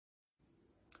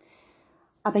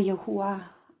Abba Yahuwah,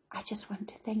 I just want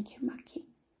to thank you, my King.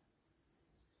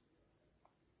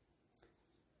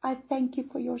 I thank you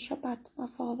for your Shabbat, my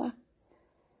Father.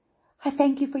 I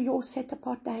thank you for your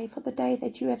set-apart day, for the day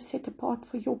that you have set apart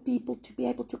for your people to be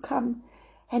able to come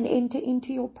and enter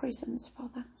into your presence,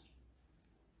 Father.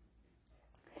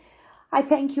 I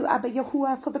thank you, Abba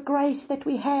Yahuwah, for the grace that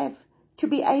we have to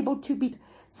be able to be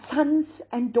sons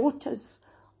and daughters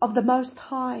of the Most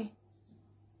High.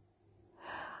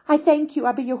 I thank you,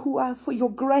 Abba Yahuwah, for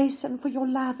your grace and for your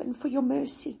love and for your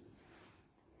mercy,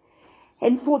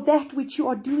 and for that which you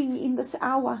are doing in this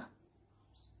hour,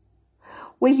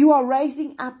 where you are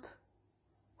raising up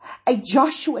a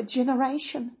Joshua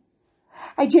generation,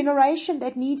 a generation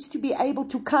that needs to be able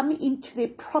to come into their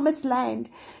promised land,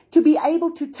 to be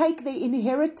able to take their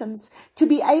inheritance, to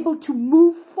be able to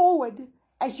move forward,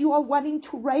 as you are wanting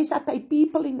to raise up a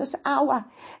people in this hour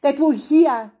that will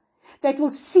hear, that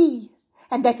will see,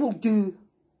 and that will do.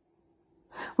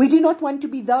 We do not want to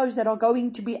be those that are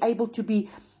going to be able to be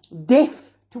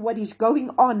deaf to what is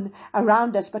going on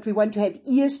around us, but we want to have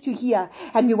ears to hear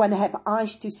and we want to have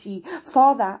eyes to see.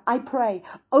 Father, I pray,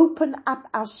 open up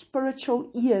our spiritual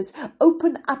ears,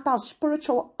 open up our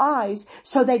spiritual eyes,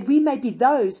 so that we may be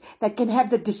those that can have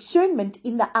the discernment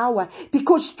in the hour.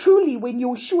 Because truly, when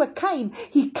Yeshua came,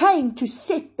 he came to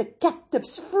set the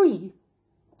captives free.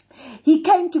 He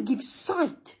came to give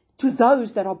sight to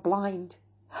those that are blind.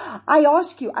 I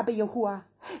ask you, Abba Yahuwah,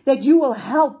 that you will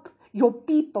help your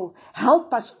people.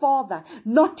 Help us, Father,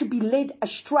 not to be led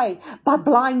astray by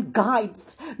blind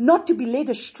guides, not to be led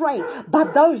astray by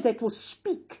those that will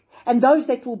speak and those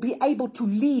that will be able to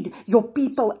lead your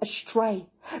people astray.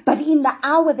 But in the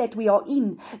hour that we are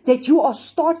in, that you are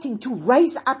starting to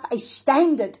raise up a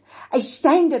standard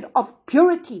of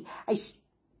purity, a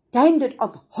standard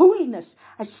of holiness,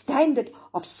 a standard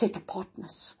of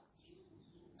set-apartness.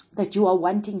 That you are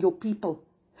wanting your people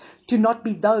to not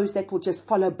be those that will just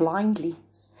follow blindly,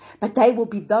 but they will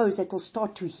be those that will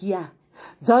start to hear,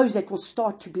 those that will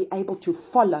start to be able to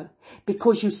follow,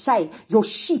 because you say your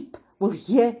sheep will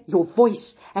hear your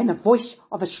voice, and the voice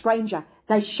of a stranger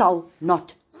they shall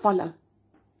not follow.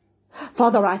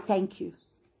 Father, I thank you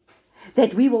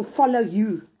that we will follow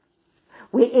you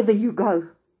wherever you go.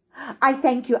 I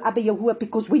thank you, Abba Yahuwah,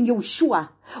 because when Yeshua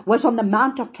was on the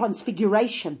Mount of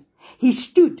Transfiguration, he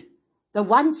stood, the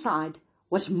one side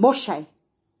was Moshe,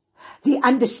 the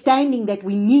understanding that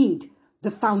we need the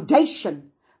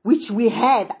foundation, which we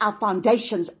have, our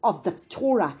foundations of the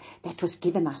Torah that was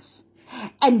given us.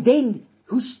 And then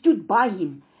who stood by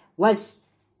him was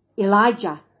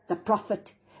Elijah, the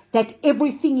prophet, that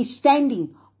everything is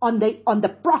standing on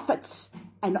the prophets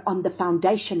and on the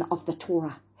foundation of the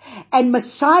Torah. And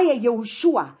Messiah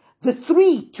Yeshua, the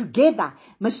three together,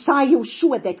 Messiah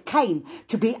Yeshua that came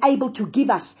to be able to give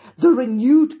us the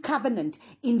renewed covenant,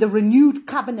 in the renewed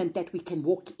covenant that we can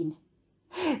walk in.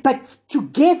 But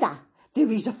together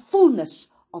there is a fullness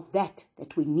of that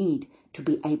we need to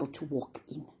be able to walk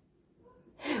in.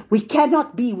 We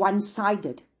cannot be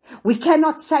one-sided. We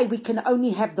cannot say we can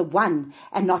only have the one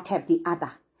and not have the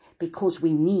other, because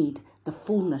we need the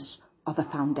fullness of a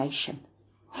foundation.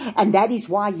 And that is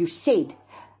why you said,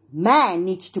 man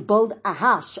needs to build a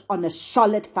house on a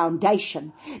solid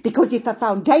foundation, because if a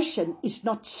foundation is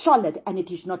not solid and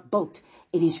it is not built,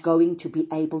 it is going to be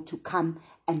able to come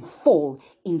and fall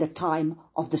in the time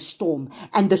of the storm.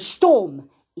 And the storm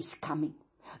is coming.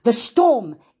 The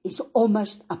storm is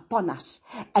almost upon us.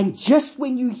 And just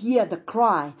when you hear the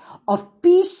cry of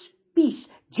peace, peace,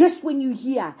 just when you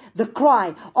hear the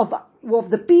cry of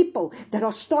the people that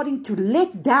are starting to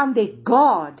let down their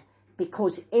guard,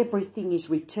 because everything is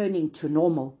returning to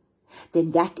normal,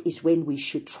 then that is when we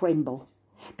should tremble,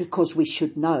 because we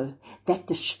should know that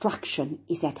destruction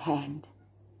is at hand.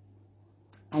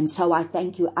 And so I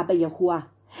thank you, Abba Yahuwah,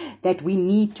 that we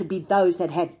need to be those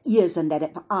that have ears and that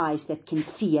have eyes that can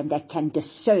see and that can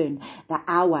discern the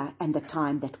hour and the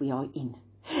time that we are in.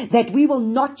 That we will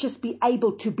not just be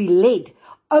able to be led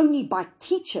only by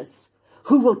teachers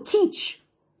who will teach,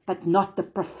 but not the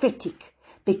prophetic,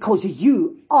 because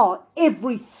you are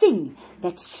everything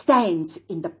that stands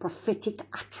in the prophetic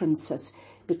utterances,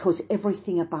 because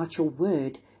everything about your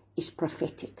word is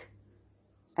prophetic.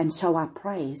 And so I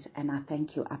praise and I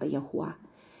thank you, Abba Yahuwah,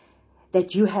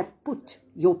 that you have put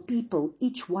your people,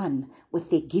 each one with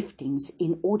their giftings,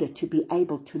 in order to be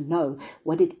able to know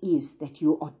what it is that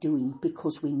you are doing,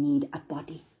 because we need a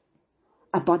body.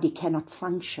 A body cannot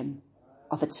function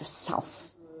of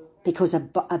itself, because a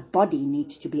body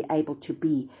needs to be able to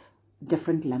be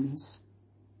different limbs.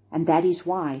 And that is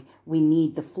why we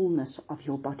need the fullness of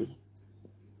your body.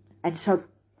 And so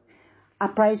I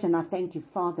praise and I thank you,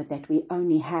 Father, that we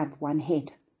only have one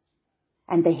head.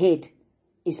 And the head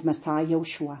is Messiah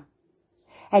Yeshua.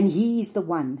 And he is the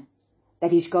one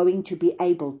that is going to be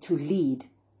able to lead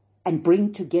and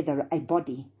bring together a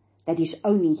body that is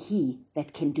only he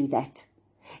that can do that.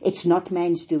 It's not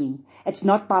man's doing. It's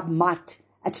not by might.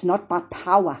 It's not by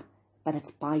power, but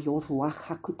it's by your Ruach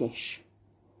HaKodesh.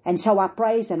 And so I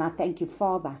praise and I thank you,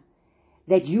 Father,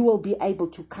 that you will be able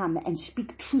to come and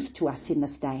speak truth to us in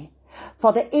this day.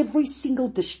 Father, every single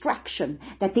distraction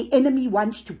that the enemy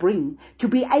wants to bring, to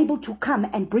be able to come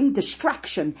and bring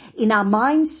distraction in our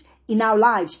minds, in our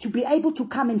lives, to be able to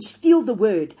come and steal the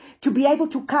word, to be able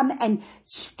to come and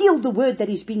steal the word that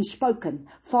is being spoken.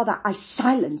 Father, I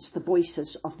silence the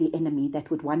voices of the enemy that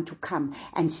would want to come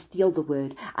and steal the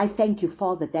word. I thank you,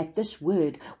 Father, that this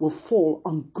word will fall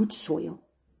on good soil.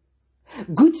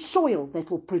 Good soil that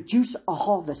will produce a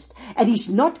harvest, and is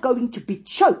not going to be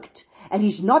choked, and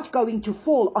is not going to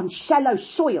fall on shallow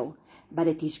soil, but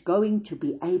it is going to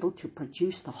be able to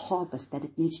produce the harvest that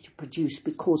it needs to produce,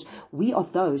 because we are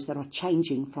those that are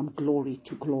changing from glory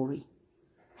to glory.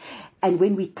 And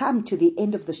when we come to the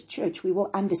end of this church, we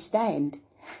will understand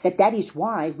that that is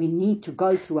why we need to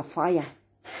go through a fire.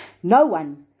 No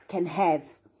one can have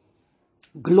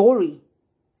glory,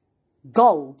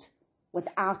 gold,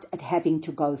 without it having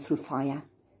to go through fire.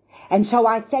 And so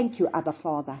I thank you, Abba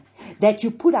Father, that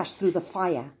you put us through the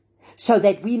fire, so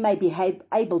that we may be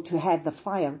able to have the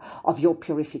fire of your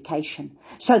purification,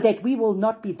 so that we will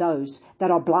not be those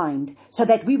that are blind, so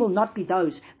that we will not be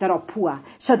those that are poor,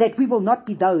 so that we will not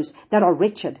be those that are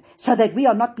wretched, so that we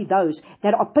will not be those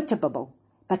that are pitiable,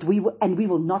 but we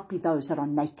will not be those that are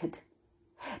naked,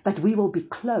 but we will be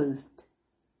clothed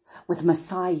with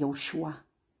Messiah Yeshua,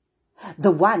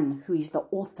 the one who is the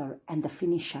author and the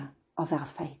finisher of our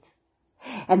faith.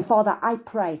 And Father, I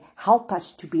pray, help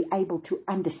us to be able to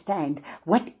understand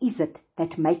what is it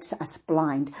that makes us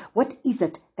blind? What is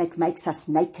it that makes us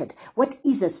naked? What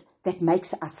is it that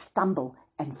makes us stumble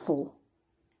and fall?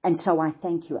 And so I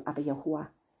thank you, Abba Yahuwah,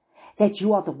 that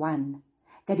you are the one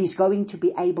that is going to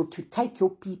be able to take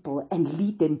your people and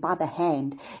lead them by the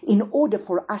hand in order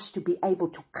for us to be able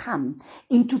to come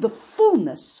into the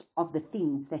fullness of the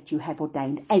things that you have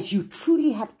ordained, as you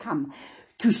truly have come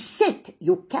to set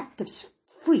your captives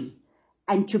free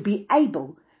and to be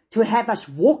able to have us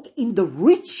walk in the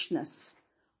richness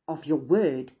of your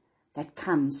word that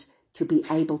comes to be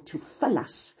able to fill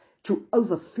us to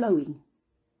overflowing.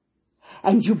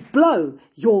 And you blow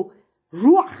your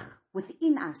ruach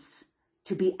within us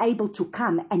to be able to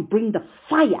come and bring the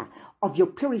fire of your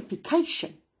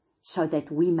purification, so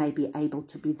that we may be able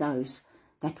to be those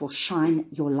that will shine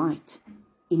your light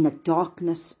in a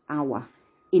darkness hour,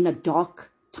 in a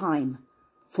dark time,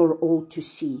 for all to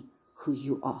see who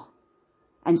you are.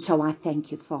 And so I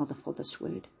thank you, Father, for this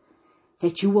word,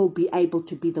 that you will be able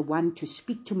to be the one to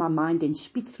speak to my mind and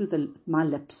speak through my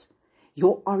lips,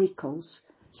 your oracles,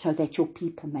 so that your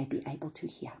people may be able to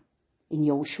hear. In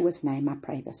Yeshua's name I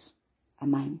pray this.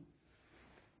 Amen.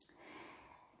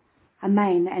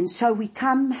 Amen. And so we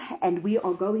come and we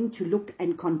are going to look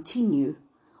and continue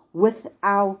with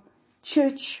our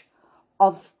church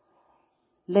of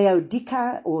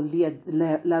Laodicea or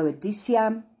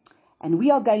Laodicea. And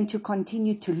we are going to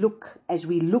continue to look, as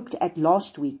we looked at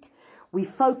last week. We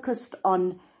focused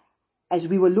on, as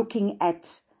we were looking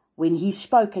at when he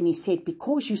spoke and he said,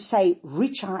 because you say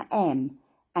rich I am,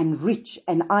 and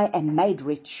I am made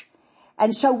rich.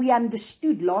 And so we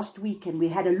understood last week, and we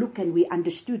had a look, and we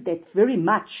understood that very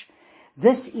much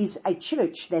this is a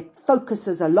church that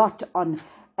focuses a lot on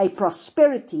a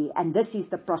prosperity, and this is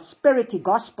the prosperity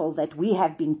gospel that we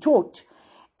have been taught.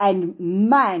 And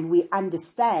man, we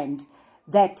understand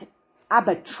that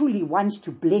Abba truly wants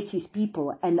to bless his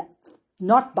people, and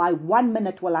not by 1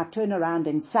 minute will I turn around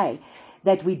and say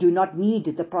that we do not need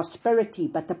the prosperity,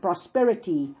 but the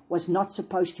prosperity was not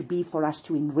supposed to be for us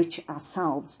to enrich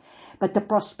ourselves, but the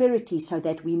prosperity so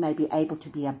that we may be able to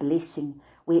be a blessing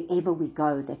wherever we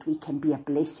go, that we can be a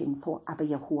blessing for Abba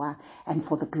Yahuwah and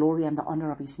for the glory and the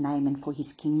honor of his name and for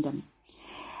his kingdom.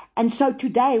 And so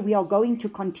today we are going to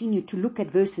continue to look at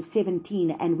verses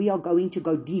 17, and we are going to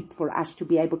go deep for us to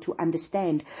be able to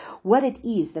understand what it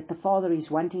is that the Father is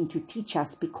wanting to teach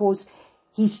us, because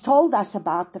he's told us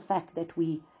about the fact that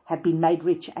we have been made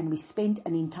rich, and we spent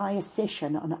an entire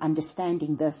session on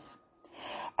understanding this.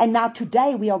 And now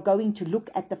today we are going to look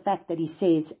at the fact that he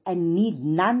says, and need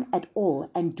none at all,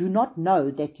 and do not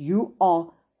know that you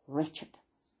are wretched.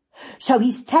 So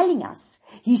he's telling us,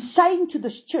 he's saying to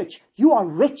this church, you are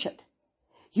wretched,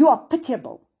 you are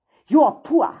pitiable, you are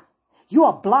poor, you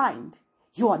are blind,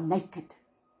 you are naked.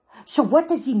 So what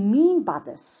does he mean by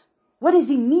this? What does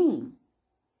he mean?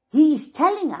 He is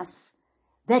telling us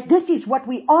that this is what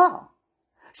we are.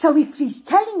 So if he's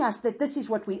telling us that this is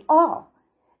what we are,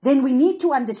 then we need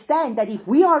to understand that if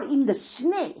we are in the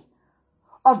snare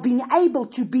of being able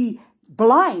to be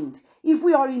blind, if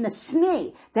we are in a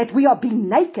snare that we are being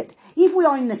naked, if we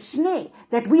are in a snare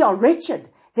that we are wretched,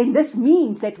 then this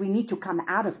means that we need to come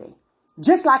out of there.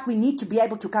 Just like we need to be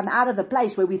able to come out of the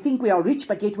place where we think we are rich,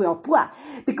 but yet we are poor.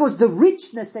 Because the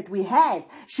richness that we have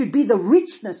should be the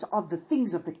richness of the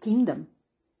things of the kingdom,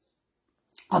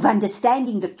 of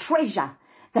understanding the treasure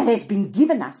that has been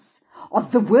given us,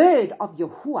 of the word of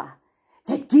Yahuwah,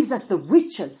 that gives us the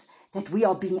riches that we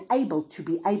are being able to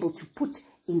put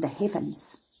in the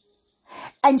heavens.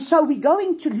 And so we're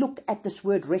going to look at this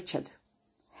word wretched.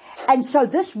 And so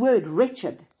this word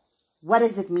wretched, what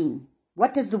does it mean?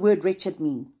 What does the word wretched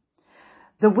mean?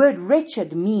 The word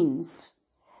wretched means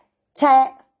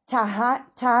tahai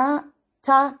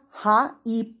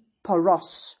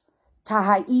paros,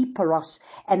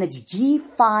 and it's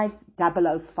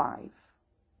G5005.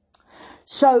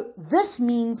 So this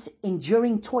means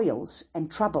enduring toils and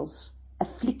troubles,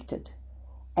 afflicted,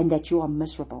 and that you are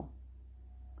miserable.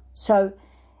 So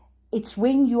it's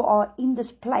when you are in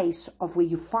this place of where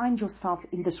you find yourself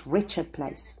in this wretched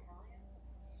place.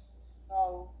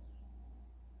 Oh.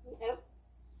 Yep.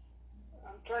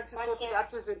 I'm trying to sort it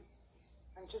out with it.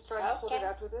 I'm just trying to sort it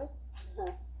out with it.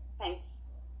 Thanks.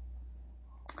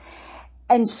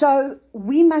 And so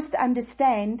we must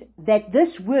understand that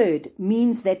this word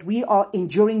means that we are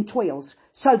enduring toils.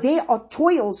 So there are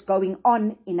toils going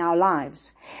on in our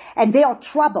lives, and there are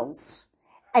troubles,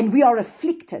 and we are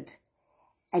afflicted,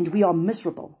 and we are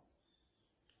miserable.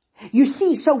 You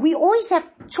see, so we always have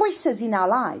choices in our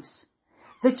lives.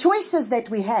 The choices that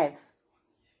we have.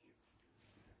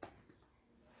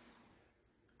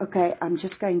 Okay, I'm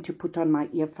just going to put on my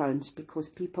earphones because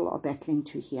people are battling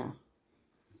to hear.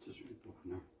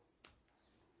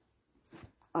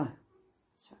 Oh,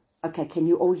 okay, can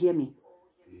you all hear me?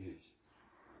 Yes.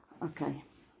 Okay.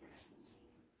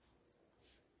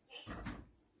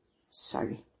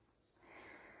 Sorry.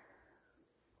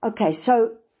 Okay,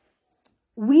 so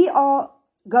we are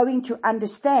going to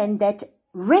understand that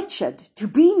wretched, to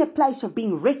be in a place of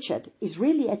being wretched, is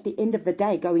really at the end of the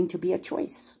day going to be a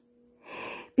choice.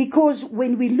 Because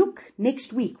when we look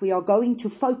next week, we are going to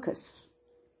focus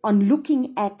on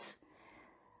looking at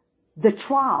the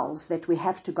trials that we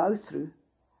have to go through,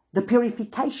 the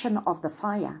purification of the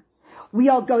fire. We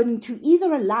are going to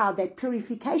either allow that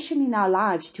purification in our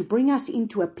lives to bring us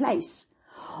into a place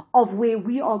of where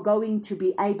we are going to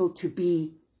be able to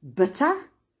be bitter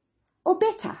or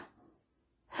better.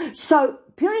 So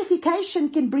purification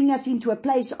can bring us into a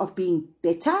place of being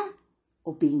better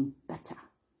or being bitter.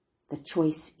 The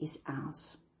choice is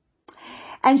ours.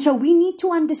 And so we need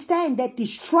to understand that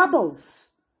these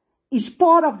troubles is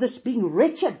part of this being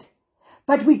wretched.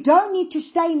 But we don't need to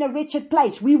stay in a wretched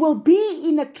place. We will be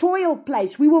in a toil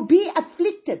place. We will be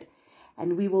afflicted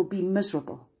and we will be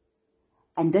miserable.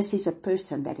 And this is a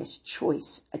person that has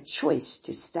a choice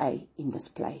to stay in this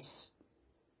place.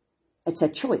 It's a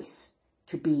choice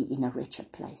to be in a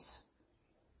wretched place.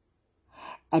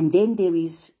 And then there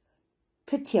is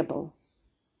pitiable,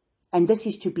 and this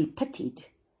is to be pitied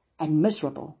and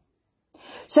miserable.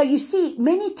 So you see,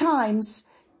 many times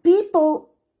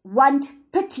people want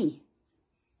pity,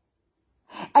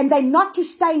 and they're not to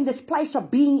stay in this place of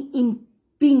being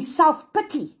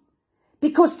self-pity,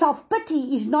 because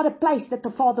self-pity is not a place that the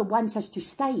Father wants us to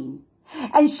stay in.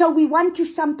 And so we want to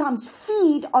sometimes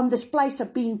feed on this place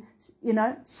of being,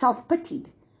 self-pitied.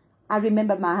 I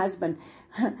remember my husband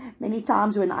many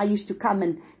times when I used to come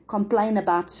and complain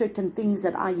about certain things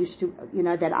that I used to,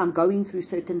 that I'm going through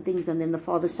certain things, and then the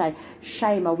Father say,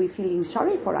 shame, are we feeling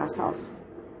sorry for ourselves?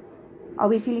 Are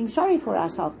we feeling sorry for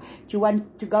ourselves? Do you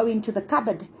want to go into the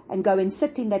cupboard and go and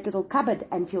sit in that little cupboard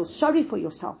and feel sorry for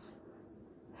yourself?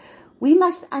 We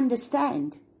must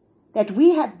understand that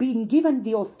we have been given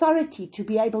the authority to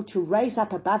be able to raise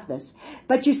up above this.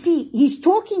 But you see, he's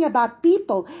talking about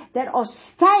people that are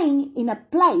staying in a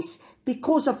place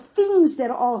because of things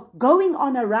that are going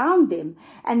on around them.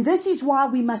 And this is why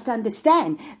we must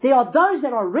understand. There are those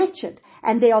that are wretched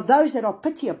and there are those that are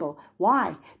pitiable.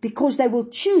 Why? Because they will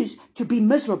choose to be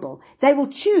miserable. They will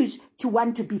choose to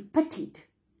want to be pitied.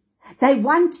 They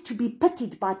want to be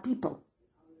pitied by people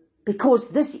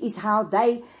because this is how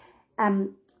they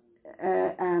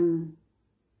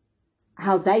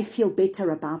feel better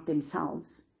about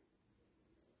themselves.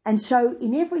 And so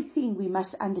in everything we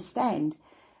must understand,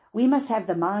 we must have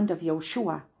the mind of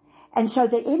Yeshua. And so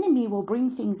the enemy will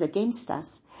bring things against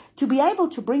us to be able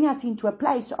to bring us into a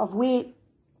place of where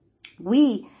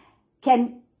we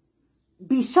can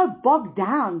be so bogged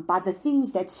down by the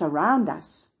things that surround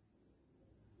us.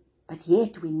 But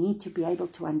yet we need to be able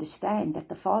to understand that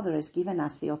the Father has given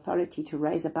us the authority to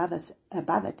raise above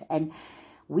it. And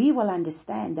we will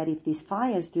understand that if these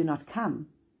fires do not come,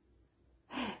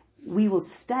 we will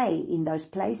stay in those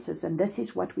places. And this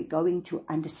is what we're going to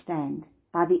understand.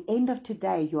 By the end of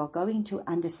today, you are going to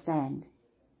understand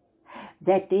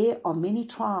that there are many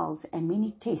trials and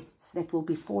many tests that will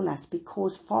befall us,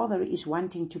 because Father is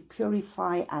wanting to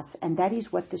purify us, and that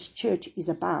is what this church is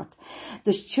about.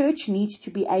 This church needs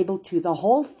to be able to, the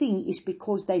whole thing is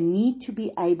because they need to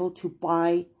be able to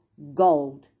buy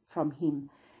gold from Him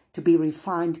to be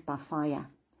refined by fire.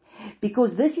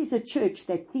 Because this is a church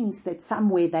that thinks that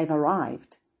somewhere they've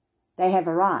arrived. They have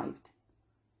arrived,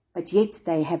 but yet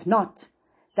they have not.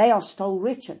 They are still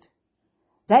wretched.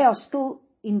 They are still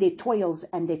in their toils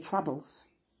and their troubles.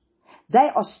 They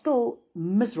are still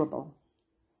miserable,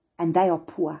 and they are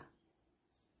poor.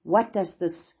 What does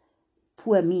this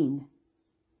poor mean?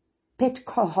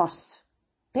 Petkahos.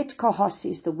 Petkahos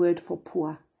is the word for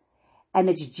poor, and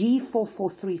it's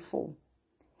G4434.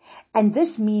 And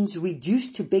this means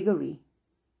reduced to beggary,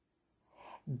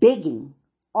 begging,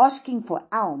 asking for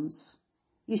alms.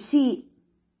 You see,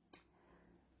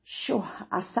 sure,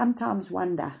 I sometimes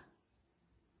wonder,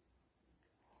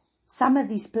 some of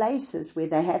these places where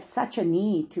they have such a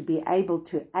need to be able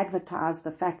to advertise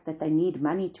the fact that they need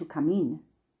money to come in,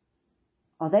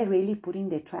 are they really putting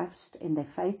their trust and their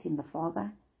faith in the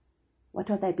Father? What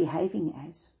are they behaving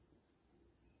as?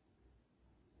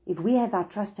 If we have our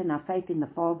trust and our faith in the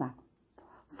Father,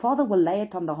 Father will lay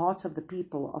it on the hearts of the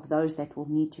people, of those that will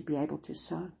need to be able to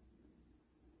sow.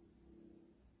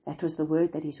 That was the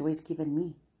word that He's always given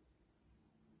me.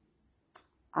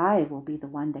 I will be the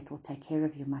one that will take care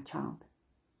of you, my child.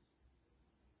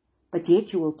 But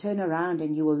yet you will turn around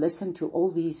and you will listen to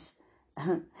all these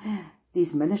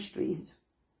ministries.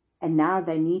 And now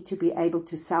they need to be able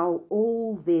to sell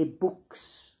all their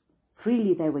books.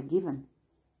 Freely they were given.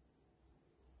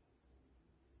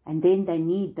 And then they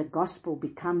need, the gospel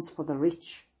becomes for the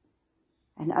rich.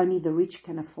 And only the rich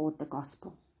can afford the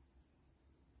gospel.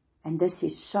 And this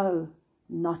is so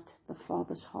not the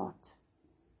Father's heart.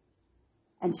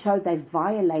 And so they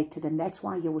violated, and that's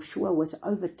why Yeshua was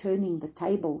overturning the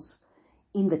tables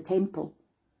in the temple.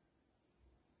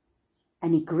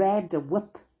 And He grabbed a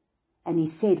whip and He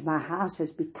said, my house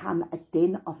has become a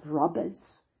den of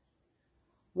robbers.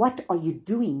 What are you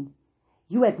doing?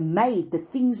 You have made the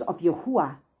things of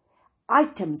Yahuwah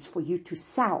items for you to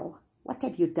sell. What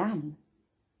have you done?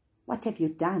 What have you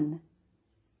done?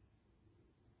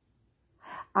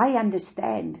 I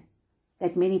understand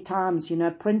that many times,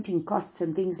 printing costs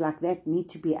and things like that need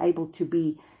to be able to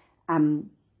be,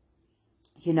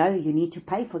 you need to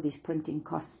pay for these printing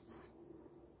costs.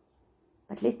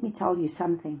 But let me tell you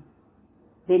something.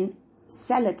 Then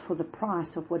sell it for the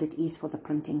price of what it is for the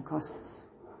printing costs.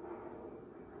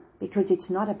 Because it's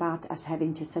not about us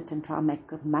having to sit and try and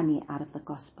make money out of the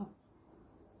gospel.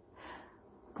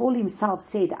 Paul himself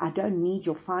said, I don't need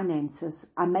your finances,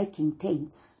 I'm making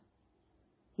tents.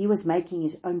 He was making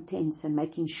his own tents and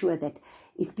making sure that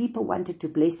if people wanted to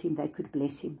bless him, they could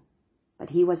bless him.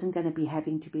 But he wasn't going to be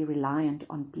having to be reliant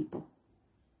on people.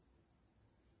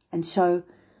 And so,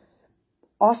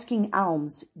 asking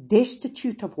alms,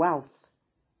 destitute of wealth,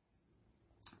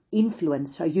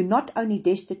 influence. So you're not only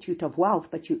destitute of wealth,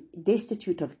 but you're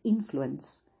destitute of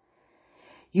influence.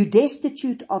 You're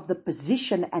destitute of the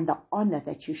position and the honor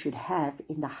that you should have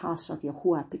in the house of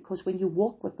Yahuwah. Because when you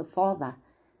walk with the Father,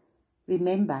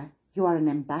 remember, you are an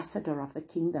ambassador of the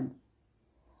kingdom.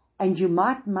 And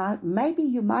maybe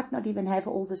you might not even have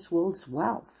all this world's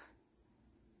wealth.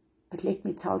 But let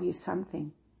me tell you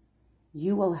something.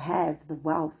 You will have the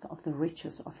wealth of the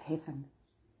riches of heaven,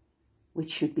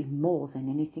 which should be more than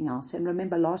anything else. And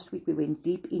remember, last week we went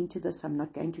deep into this. I'm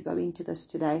not going to go into this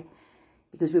today,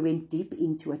 because we went deep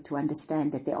into it to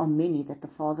understand that there are many that the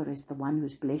Father is the one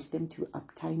who's blessed them to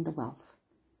obtain the wealth.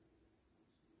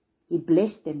 He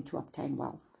blessed them to obtain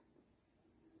wealth.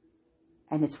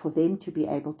 And it's for them to be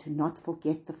able to not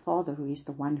forget the Father, who is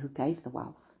the one who gave the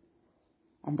wealth.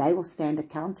 And they will stand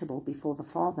accountable before the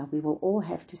Father. We will all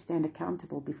have to stand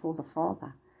accountable before the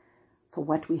Father for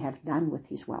what we have done with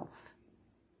His wealth.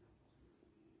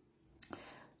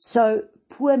 So,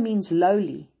 poor means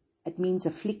lowly. It means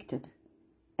afflicted.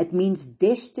 It means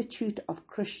destitute of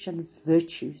Christian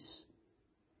virtues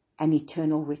and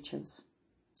eternal riches.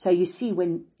 So you see,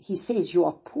 when He says you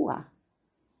are poor,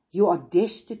 you are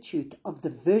destitute of the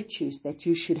virtues that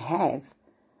you should have,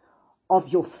 of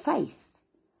your faith,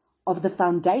 of the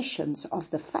foundations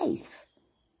of the faith.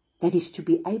 that is to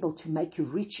be able to make you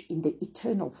rich in the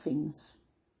eternal things,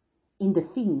 in the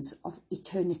things of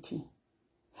eternity,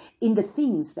 in the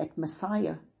things that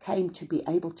Messiah came to be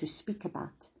able to speak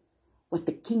about, what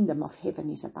the kingdom of heaven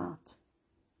is about.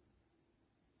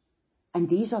 And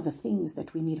these are the things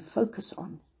that we need to focus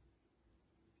on.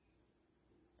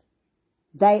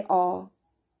 They are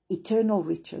eternal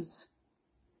riches.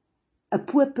 A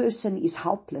poor person is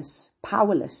helpless,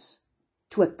 powerless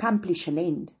to accomplish an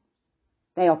end.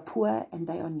 They are poor and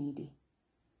they are needy.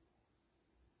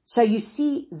 So you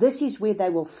see, this is where they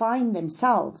will find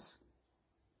themselves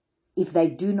if they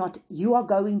do not. You are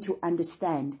going to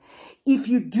understand. If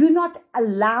you do not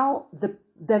allow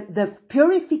the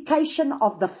purification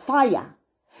of the fire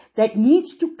that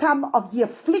needs to come of the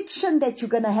affliction that you're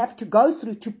going to have to go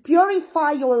through to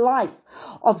purify your life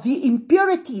of the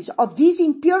impurities, of these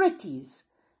impurities,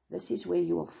 this is where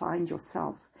you will find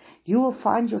yourself. You will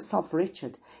find yourself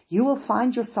wretched. You will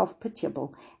find yourself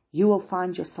pitiable. You will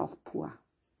find yourself poor.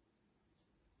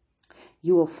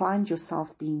 You will find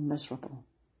yourself being miserable.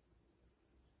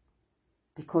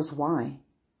 Because why?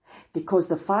 Because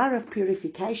the fire of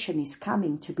purification is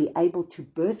coming to be able to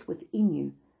birth within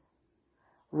you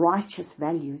righteous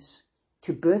values,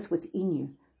 to birth within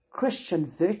you Christian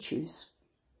virtues,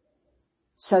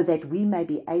 so that we may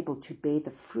be able to bear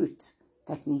the fruit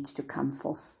that needs to come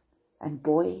forth. And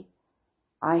boy,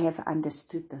 I have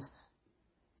understood this,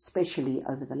 especially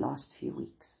over the last few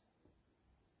weeks.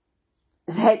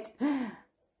 That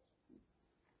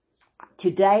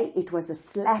today it was a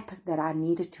slap that I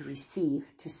needed to receive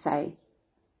to say,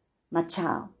 my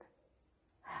child,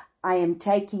 I am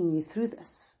taking you through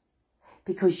this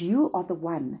because you are the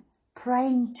one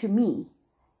praying to me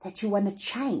that you want to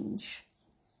change.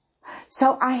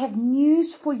 So I have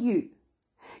news for you.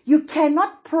 You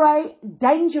cannot pray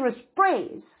dangerous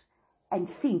prayers and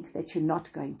think that you're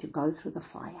not going to go through the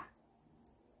fire.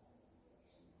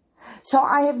 So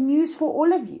I have news for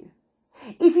all of you.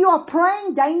 If you are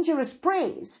praying dangerous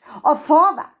prayers of,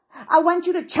 Father, I want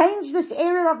you to change this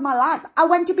area of my life. I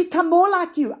want to become more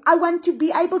like you. I want to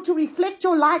be able to reflect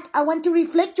your light. I want to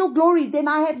reflect your glory. Then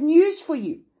I have news for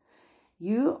you.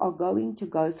 You are going to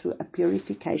go through a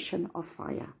purification of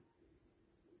fire.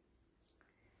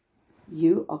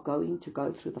 You are going to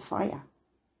go through the fire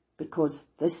because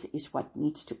this is what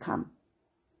needs to come.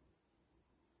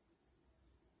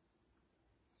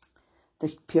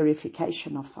 The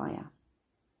purification of fire.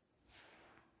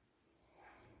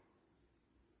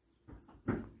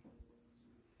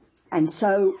 And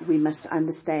so we must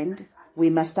understand,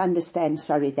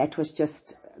 sorry, that was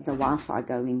just the Wi-Fi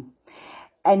going.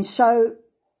 And so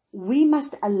we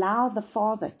must allow the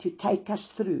Father to take us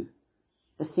through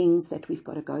the things that we've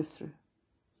got to go through.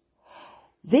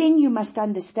 Then you must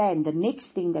understand the next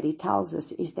thing that he tells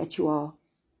us is that you are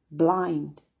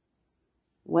blind.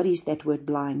 What is that word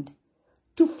blind?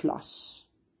 Tuflos.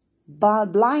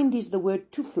 Blind is the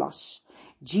word tuflos.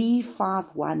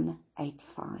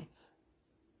 G5185.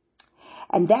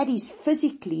 And that is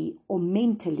physically or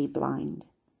mentally blind.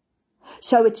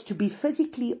 So it's to be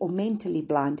physically or mentally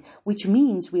blind, which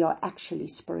means we are actually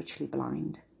spiritually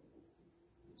blind.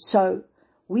 So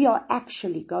we are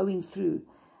actually going through.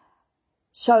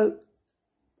 So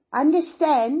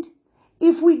understand,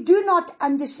 if we do not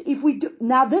understand,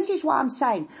 now this is what I'm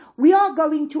saying. We are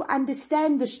going to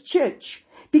understand this church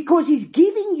because he's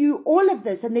giving you all of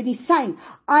this. And then he's saying,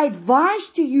 I advise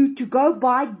to you to go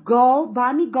buy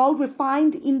me gold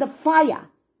refined in the fire,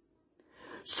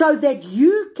 so that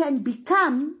you can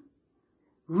become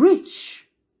rich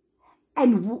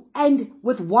and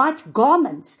with white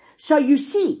garments. So you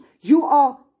see, you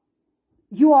are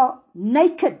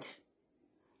naked.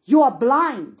 You are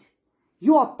blind.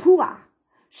 You are poor.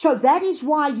 So that is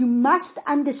why you must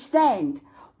understand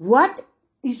what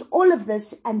is all of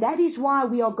this. And that is why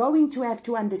we are going to have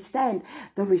to understand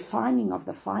the refining of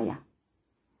the fire.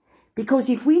 Because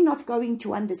if we're not going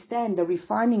to understand the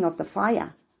refining of the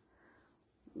fire,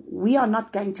 we are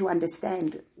not going to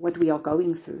understand what we are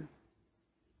going through.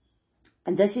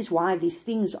 And this is why these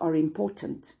things are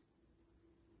important.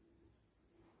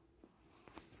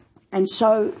 And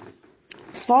so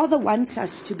Father wants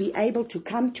us to be able to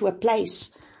come to a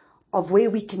place of where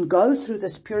we can go through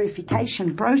this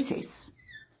purification process,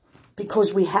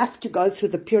 because we have to go through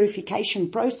the purification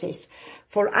process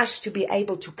for us to be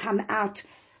able to come out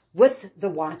with the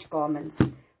white garments.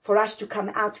 For us to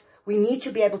come out, we need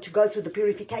to be able to go through the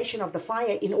purification of the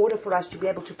fire in order for us to be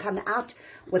able to come out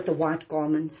with the white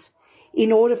garments,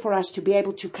 in order for us to be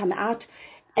able to come out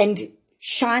and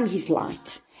shine his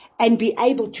light and be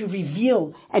able to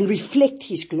reveal and reflect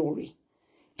his glory.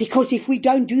 Because if we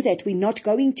don't do that, we're not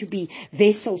going to be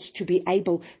vessels to be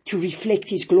able to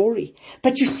reflect His glory.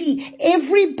 But you see,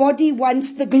 everybody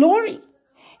wants the glory.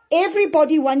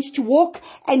 Everybody wants to walk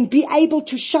and be able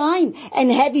to shine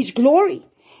and have His glory.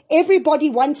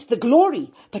 Everybody wants the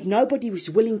glory, but nobody is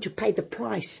willing to pay the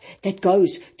price that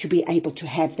goes to be able to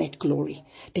have that glory,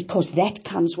 because that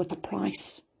comes with a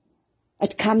price.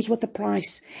 It comes with a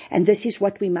price, and this is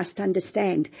what we must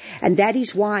understand. And that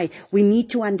is why we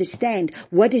need to understand,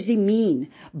 what does He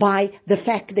mean by the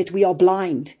fact that we are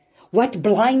blind? What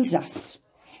blinds us?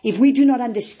 If we do not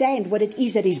understand what it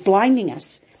is that is blinding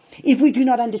us, if we do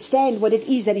not understand what it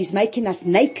is that is making us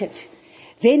naked,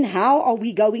 then how are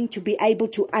we going to be able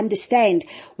to understand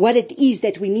what it is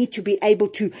that we need to be able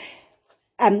to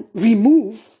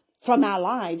remove from our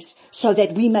lives so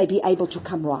that we may be able to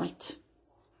come right?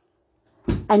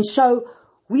 And so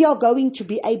we are going to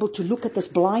be able to look at this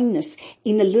blindness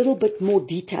in a little bit more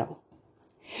detail.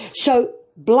 So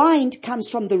blind comes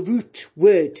from the root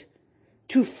word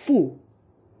tufu.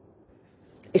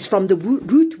 It's from the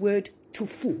root word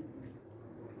tufu.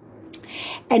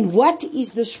 And what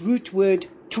is this root word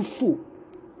tufu?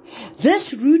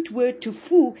 This root word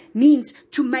tufu means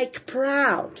to make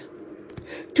proud,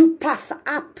 to puff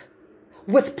up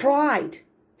with pride,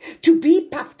 to be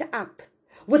puffed up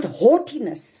with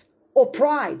haughtiness or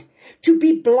pride, to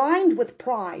be blind with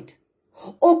pride,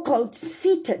 or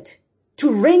conceited,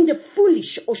 to render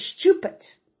foolish or stupid,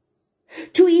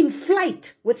 to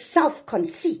inflate with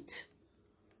self-conceit,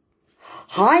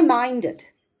 high-minded,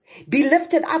 be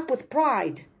lifted up with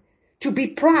pride, to be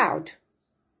proud.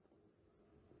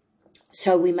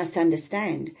 So we must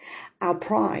understand, our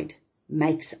pride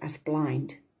makes us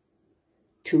blind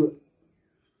to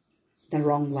the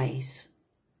wrong ways,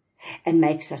 and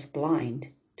makes us blind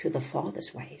to the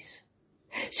Father's ways.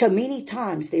 So many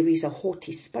times there is a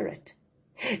haughty spirit.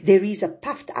 There is a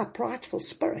puffed up, prideful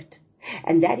spirit.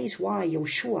 And that is why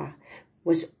Yeshua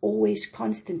was always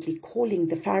constantly calling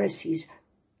the Pharisees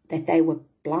that they were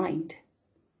blind.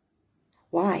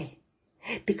 Why?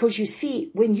 Because you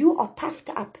see, when you are puffed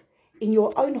up in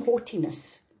your own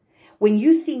haughtiness, when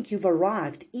you think you've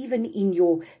arrived, even in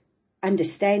your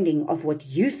understanding of what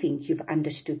you think you've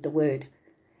understood the word,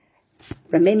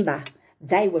 remember,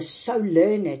 they were so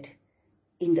learned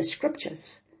in the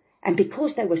scriptures. And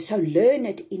because they were so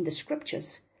learned in the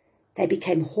scriptures, they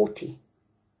became haughty.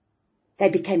 They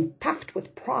became puffed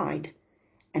with pride,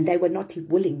 and they were not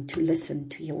willing to listen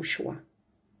to Yeshua.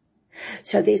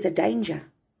 So there's a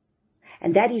danger.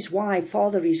 And that is why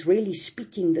Father is really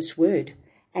speaking this word,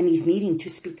 and He's needing to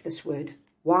speak this word.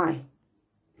 Why?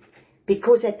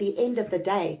 Because at the end of the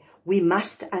day, we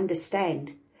must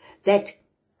understand that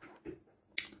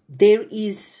there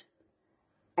is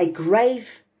a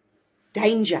grave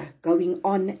danger going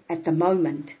on at the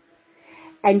moment.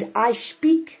 And I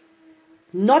speak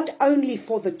not only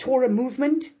for the Torah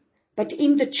movement, but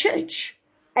in the church,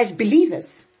 as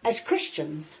believers, as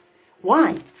Christians.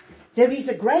 Why? There is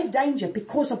a grave danger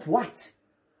because of what?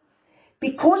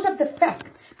 Because of the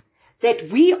fact that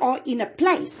we are in a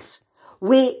place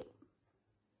where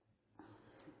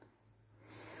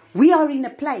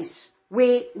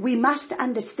we must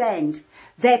understand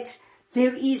that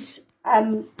there is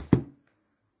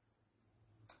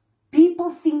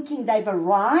people thinking they've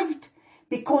arrived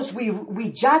because we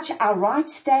judge our right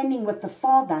standing with the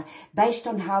Father based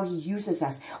on how He uses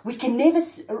us. We can never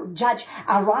judge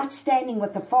our right standing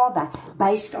with the Father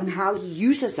based on how He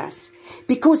uses us.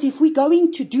 Because if we're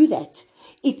going to do that,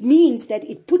 it means that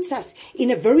it puts us in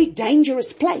a very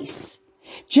dangerous place.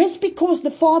 Just because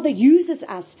the Father uses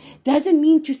us doesn't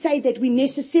mean to say that we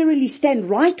necessarily stand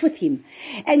right with Him.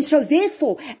 And so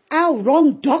therefore, our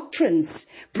wrong doctrines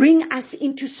bring us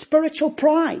into spiritual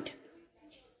pride.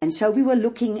 And so we were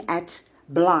looking at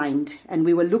blind, and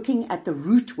we were looking at the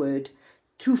root word,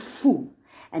 tufu.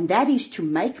 And that is to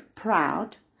make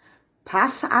proud,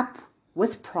 puff up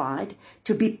with pride,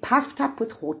 to be puffed up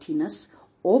with haughtiness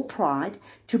or pride,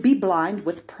 to be blind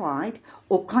with pride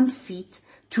or conceit,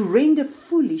 to render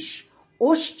foolish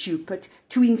or stupid,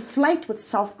 to inflate with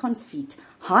self-conceit,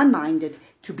 high-minded,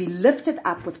 to be lifted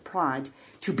up with pride,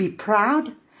 to be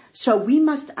proud. So we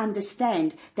must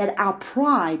understand that our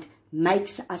pride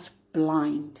makes us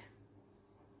blind.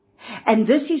 And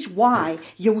this is why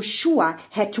Yeshua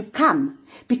had to come.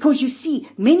 Because you see,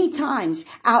 many times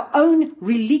our own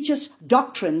religious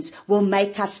doctrines will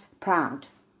make us proud.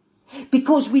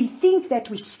 Because we think that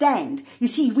we stand. You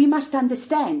see, we must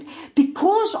understand,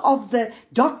 because of the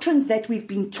doctrines that we've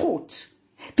been taught,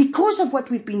 because of what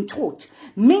we've been taught,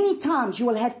 many times you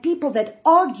will have people that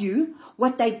argue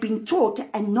what they've been taught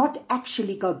and not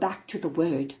actually go back to the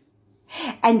Word.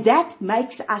 And that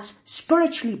makes us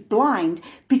spiritually blind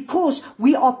because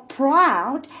we are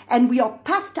proud and we are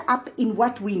puffed up in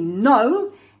what we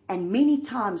know. And many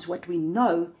times what we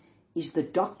know is the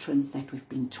doctrines that we've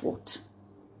been taught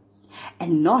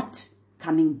and not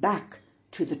coming back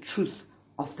to the truth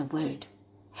of the word.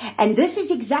 And this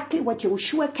is exactly what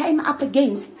Yeshua came up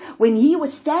against when he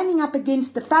was standing up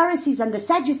against the Pharisees and the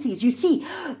Sadducees. You see,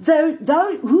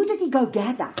 who did he go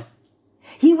gather?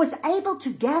 He was able to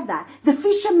gather the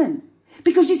fishermen.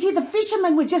 Because you see, the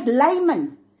fishermen were just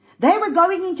laymen. They were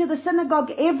going into the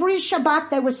synagogue every Shabbat.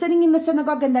 They were sitting in the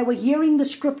synagogue and they were hearing the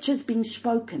scriptures being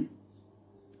spoken.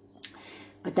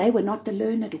 But they were not the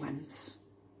learned ones.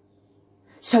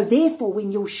 So therefore,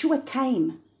 when Yeshua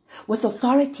came with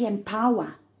authority and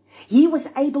power, he was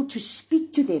able to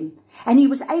speak to them. And he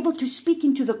was able to speak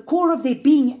into the core of their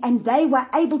being. And they were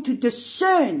able to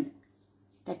discern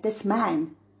that this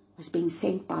man was being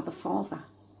sent by the Father.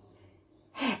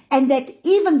 And that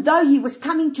even though he was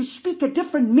coming to speak a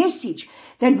different message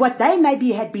than what they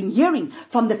maybe had been hearing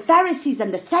from the Pharisees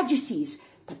and the Sadducees,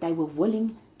 but they were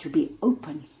willing to be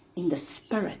open in the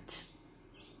spirit,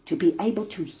 to be able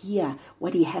to hear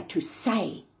what he had to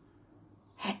say.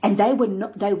 And they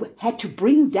had to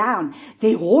bring down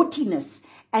their haughtiness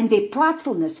and their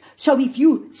pridefulness. So if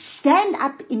you stand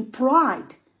up in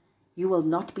pride, you will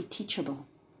not be teachable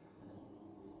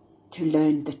to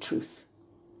learn the truth.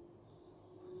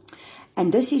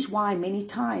 And this is why many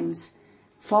times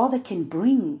Father can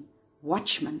bring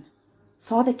watchmen.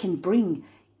 Father can bring,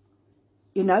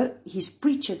 his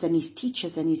preachers and his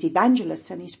teachers and his evangelists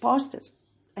and his pastors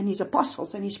and his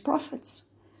apostles and his prophets.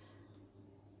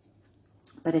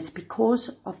 But it's because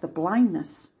of the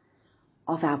blindness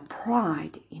of our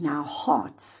pride in our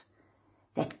hearts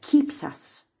that keeps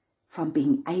us from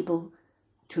being able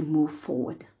to move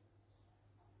forward.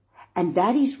 And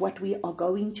that is what we are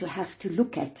going to have to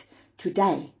look at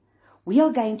today. We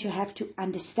are going to have to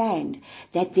understand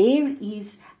that there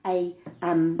is a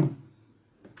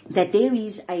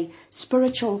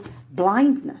spiritual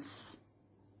blindness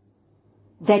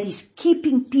that is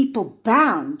keeping people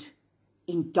bound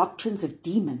in doctrines of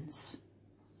demons.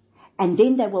 And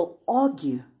then they will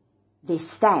argue their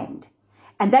stand.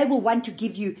 And they will want to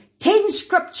give you 10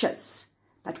 scriptures.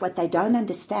 But what they don't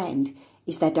understand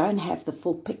is they don't have the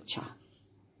full picture.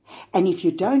 And if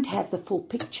you don't have the full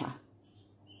picture,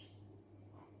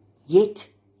 yet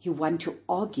you want to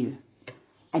argue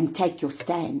and take your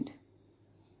stand.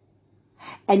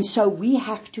 And so we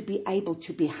have to be able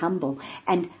to be humble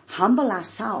and humble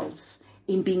ourselves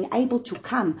in being able to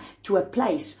come to a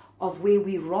place of where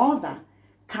we rather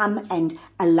come and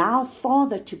allow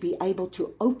Father to be able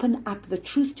to open up the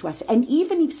truth to us. And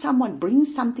even if someone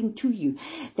brings something to you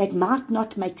that might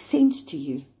not make sense to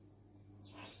you,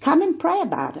 come and pray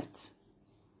about it.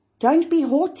 Don't be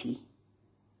haughty.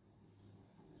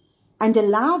 And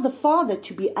allow the Father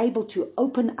to be able to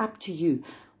open up to you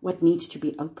what needs to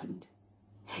be opened.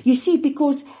 You see,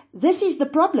 because this is the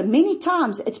problem. Many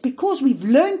times it's because we've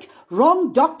learned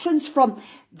wrong doctrines from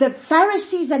the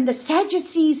Pharisees and the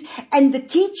Sadducees and the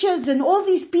teachers and all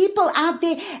these people out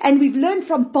there. And we've learned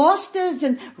from pastors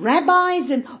and rabbis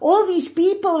and all these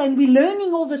people, and we're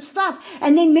learning all this stuff.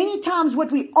 And then many times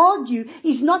what we argue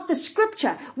is not the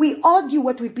scripture. We argue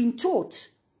what we've been taught,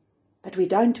 but we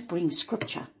don't bring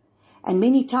scripture. And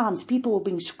many times people will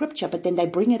bring scripture, but then they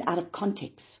bring it out of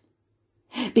context.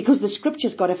 Because the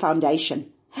scripture's got a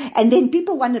foundation. And then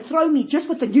people want to throw me just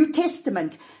with the New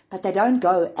Testament, but they don't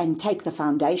go and take the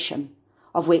foundation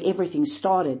of where everything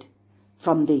started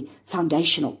from the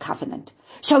foundational covenant.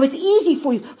 So it's easy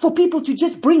for people to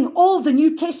just bring all the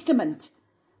New Testament.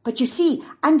 But you see,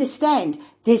 understand,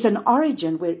 there's an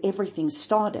origin where everything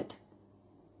started.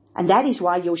 And that is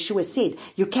why Yeshua said,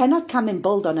 you cannot come and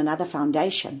build on another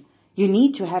foundation. You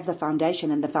need to have the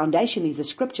foundation, and the foundation is the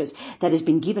scriptures that has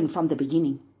been given from the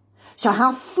beginning. So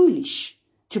how foolish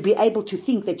to be able to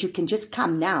think that you can just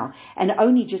come now and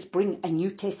only just bring a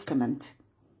New Testament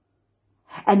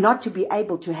and not to be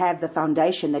able to have the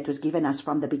foundation that was given us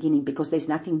from the beginning, because there's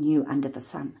nothing new under the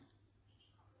sun.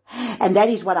 And that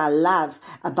is what I love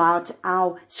about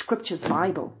our scriptures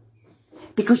Bible.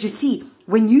 Because you see,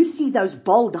 when you see those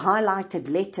bold highlighted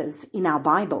letters in our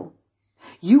Bible,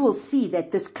 you will see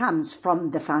that this comes from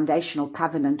the foundational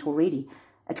covenant already.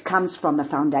 It comes from a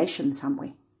foundation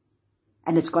somewhere.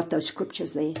 And it's got those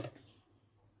scriptures there.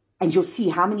 And you'll see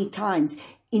how many times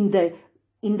in the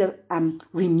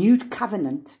renewed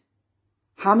covenant,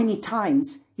 how many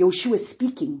times Yeshua is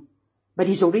speaking, but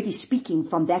he's already speaking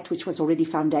from that which was already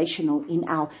foundational in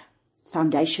our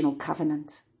foundational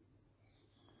covenant.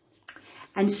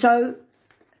 And so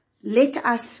let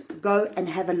us go and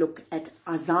have a look at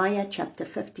Isaiah chapter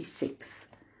 56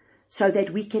 so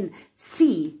that we can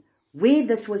see where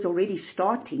this was already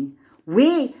starting,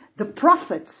 where the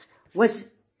prophet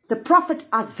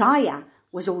Isaiah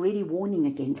was already warning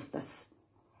against this.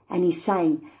 And he's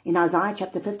saying in Isaiah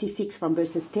chapter 56 from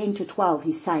verses 10 to 12,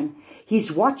 he's saying,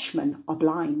 his watchmen are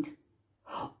blind.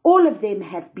 All of them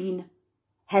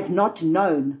have not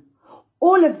known.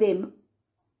 All of them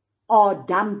are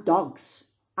dumb dogs,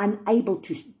 unable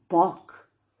to bark,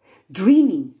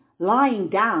 dreaming, lying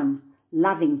down,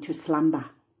 loving to slumber.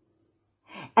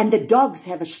 And the dogs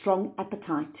have a strong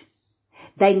appetite.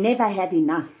 They never have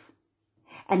enough.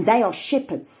 And they are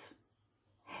shepherds.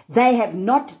 They have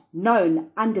not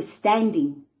known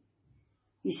understanding.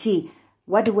 You see,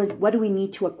 what do we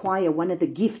need to acquire? One of the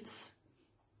gifts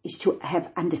is to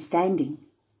have understanding.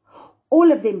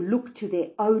 All of them look to their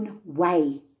own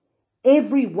way,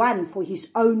 every one for his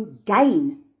own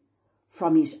gain,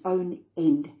 from his own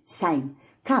end, saying,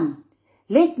 come,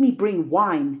 let me bring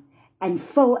wine and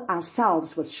fill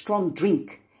ourselves with strong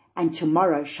drink, and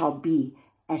tomorrow shall be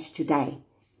as today,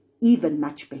 even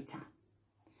much better.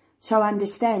 So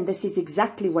understand, this is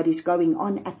exactly what is going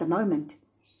on at the moment.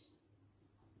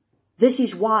 This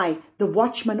is why the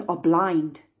watchmen are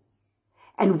blind.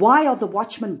 And why are the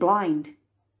watchmen blind?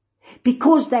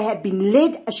 Because they have been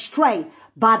led astray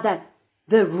by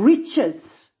the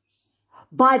riches,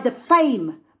 by the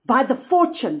fame, by the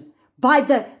fortune, by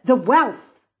the wealth.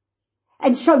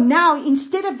 And so now,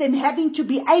 instead of them having to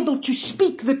be able to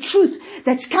speak the truth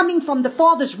that's coming from the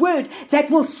Father's word that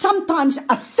will sometimes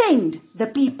offend the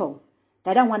people,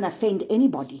 they don't want to offend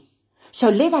anybody. So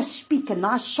let us speak a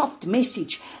nice soft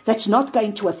message that's not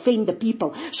going to offend the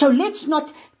people. So let's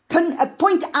not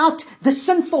point out the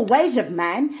sinful ways of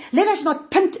man. Let us not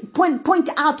point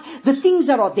out the things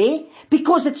that are there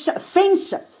because it's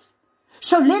offensive.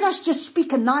 So let us just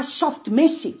speak a nice soft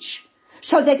message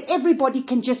so that everybody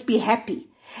can just be happy.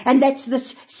 And that's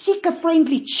this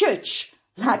seeker-friendly church,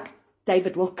 like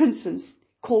David Wilkinson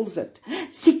calls it,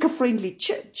 seeker-friendly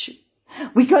church.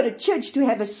 We go to church to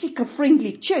have a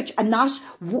seeker-friendly church, a nice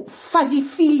fuzzy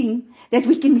feeling that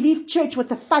we can leave church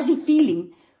with a fuzzy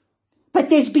feeling. But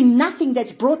there's been nothing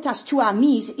that's brought us to our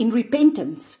knees in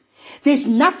repentance. There's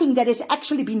nothing that has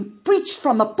actually been preached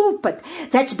from a pulpit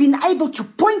that's been able to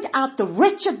point out the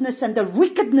wretchedness and the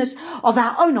wickedness of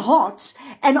our own hearts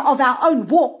and of our own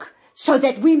walk so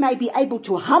that we may be able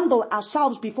to humble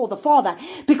ourselves before the Father,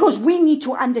 because we need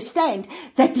to understand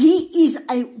that He is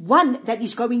one that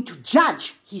is going to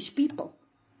judge His people.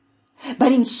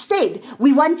 But instead,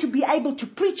 we want to be able to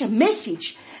preach a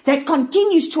message that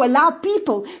continues to allow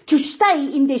people to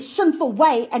stay in their sinful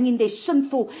way and in their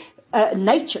sinful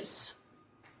natures.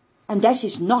 And that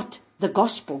is not the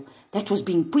gospel that was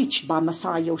being preached by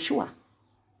Messiah Yeshua.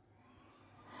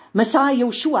 Messiah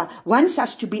Yeshua wants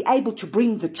us to be able to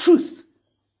bring the truth.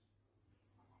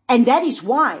 And that is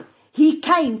why He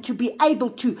came, to be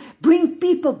able to bring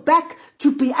people back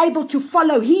to be able to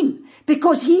follow Him.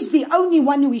 Because He's the only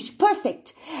one who is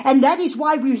perfect. And that is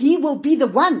why He will be the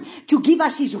one to give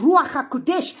us His Ruach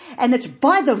HaKodesh. And it's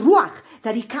by the Ruach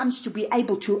that He comes to be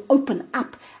able to open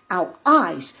up our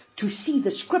eyes to see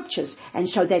the scriptures, and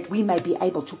so that we may be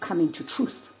able to come into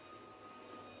truth.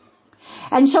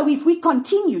 And so if we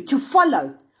continue to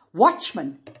follow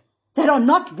watchmen that are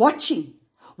not watching,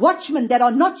 watchmen that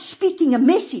are not speaking a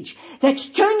message that's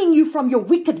turning you from your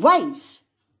wicked ways,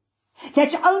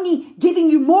 that's only giving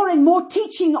you more and more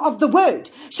teaching of the word.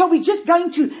 So we're just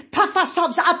going to puff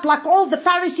ourselves up like all the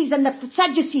Pharisees and the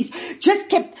Sadducees just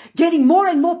kept getting more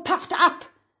and more puffed up.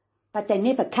 But they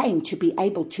never came to be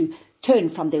able to turn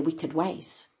from their wicked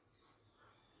ways.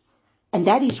 And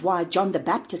that is why John the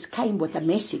Baptist came with a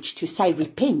message to say,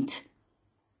 repent.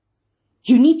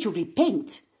 You need to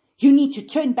repent. You need to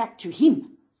turn back to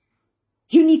Him.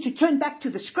 You need to turn back to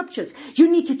the scriptures.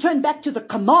 You need to turn back to the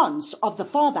commands of the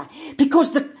Father.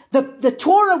 Because the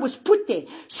Torah was put there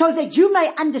so that you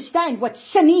may understand what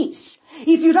sin is.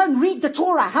 If you don't read the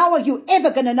Torah, how are you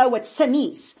ever going to know what sin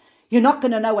is? You're not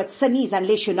going to know what sin is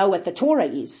unless you know what the Torah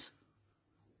is.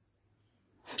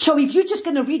 So if you're just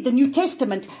going to read the New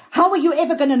Testament, how are you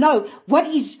ever going to know what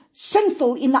is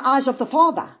sinful in the eyes of the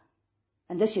Father?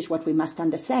 And this is what we must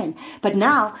understand. But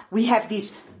now we have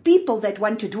these people that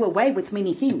want to do away with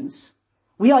many things.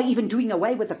 We are even doing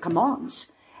away with the commands.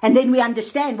 And then we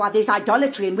understand why there's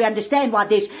idolatry, and we understand why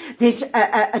there's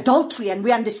adultery, and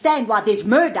we understand why there's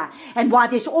murder, and why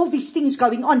there's all these things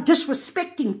going on,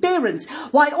 disrespecting parents.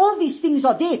 Why all these things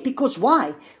are there? Because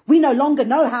why? We no longer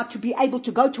know how to be able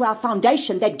to go to our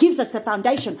foundation that gives us the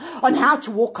foundation on how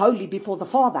to walk holy before the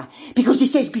Father. Because He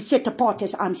says, be set apart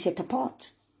as I'm set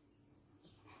apart.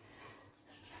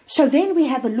 So then we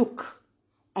have a look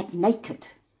at naked.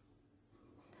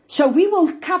 So we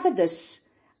will cover this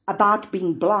about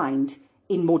being blind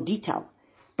in more detail.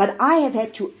 But I have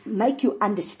had to make you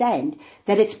understand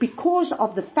that it's because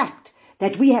of the fact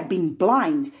that we have been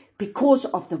blind because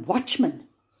of the watchmen,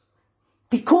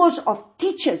 because of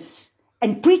teachers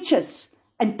and preachers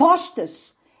and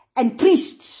pastors and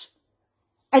priests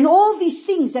and all these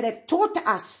things that have taught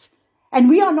us, and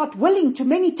we are not willing to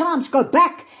many times go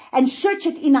back and search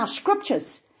it in our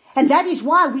scriptures. And that is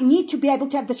why we need to be able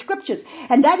to have the scriptures.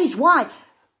 And that is why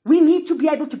we need to be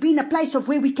able to be in a place of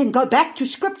where we can go back to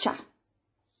scripture.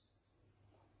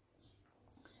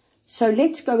 So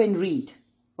let's go and read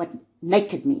what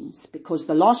naked means, because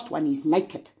the last one is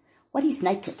naked. What is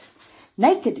naked?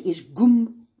 Naked is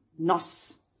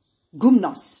gumnos.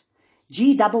 Gumnos.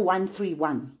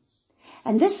 G1131.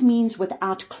 And this means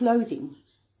without clothing.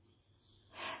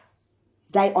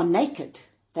 They are naked.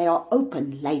 They are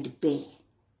open, laid bare.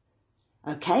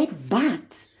 Okay?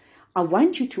 But I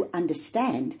want you to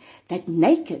understand that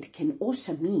naked can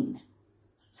also mean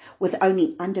with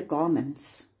only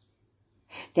undergarments,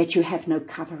 that you have no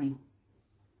covering,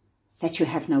 that you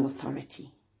have no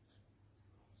authority,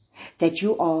 that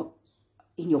you are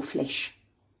in your flesh,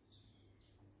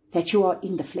 that you are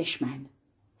in the flesh man,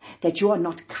 that you are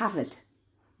not covered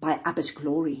by Abba's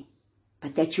glory,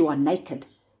 but that you are naked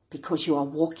because you are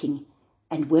walking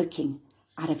and working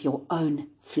out of your own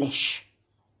flesh.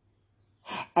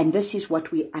 And this is what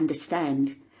we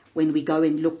understand when we go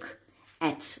and look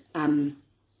at, we're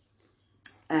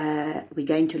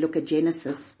going to look at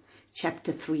Genesis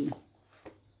chapter 3.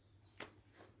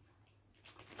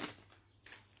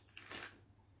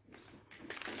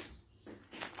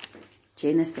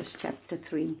 Genesis chapter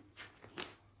 3.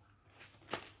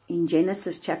 In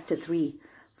Genesis chapter 3,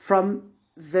 from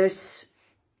verse,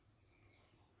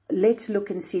 let's look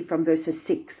and see from verses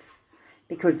 6,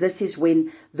 because this is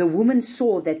when the woman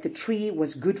saw that the tree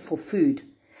was good for food,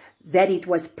 that it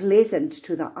was pleasant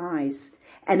to the eyes,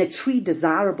 and a tree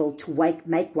desirable to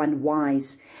make one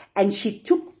wise. And she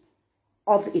took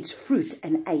of its fruit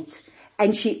and ate,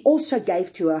 and she also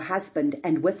gave to her husband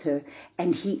and with her,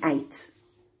 and he ate.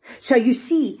 So you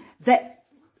see that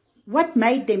what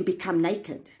made them become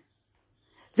naked?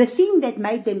 The thing that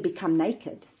made them become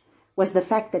naked was the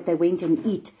fact that they went and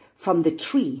eat from the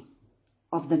tree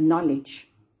of the knowledge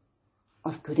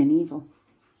of good and evil.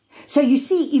 So you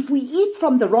see, if we eat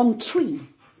from the wrong tree,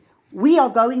 we are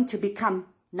going to become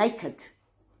naked.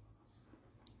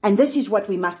 And this is what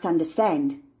we must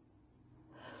understand.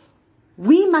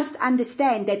 We must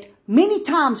understand that many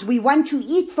times we want to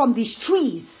eat from these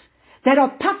trees that are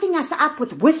puffing us up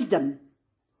with wisdom.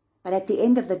 But at the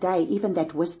end of the day, even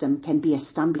that wisdom can be a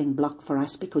stumbling block for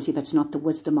us, because if it's not the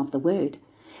wisdom of the word,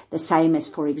 the same as,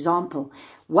 for example,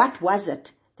 what was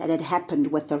it that had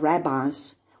happened with the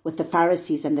rabbis, with the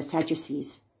Pharisees and the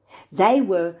Sadducees? They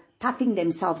were puffing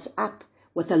themselves up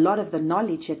with a lot of the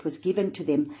knowledge that was given to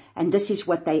them. And this is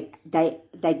what they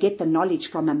get the knowledge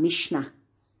from a Mishnah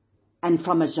and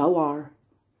from a Zohar.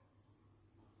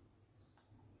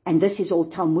 And this is all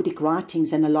Talmudic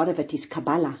writings, and a lot of it is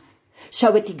Kabbalah.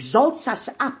 So it exalts us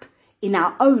up in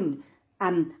our own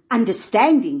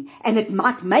understanding, and it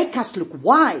might make us look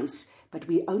wise, but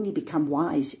we only become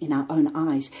wise in our own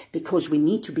eyes, because we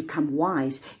need to become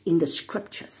wise in the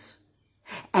scriptures.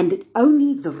 And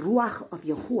only the Ruach of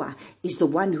Yahuwah is the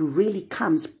one who really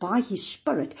comes by his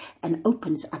Spirit and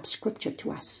opens up scripture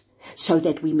to us, so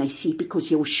that we may see, because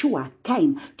Yeshua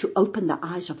came to open the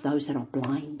eyes of those that are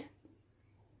blind.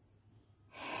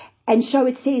 And so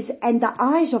it says, and the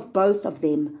eyes of both of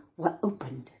them were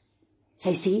opened. So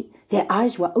you see, their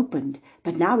eyes were opened,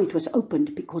 but now it was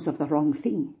opened because of the wrong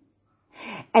thing.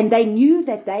 And they knew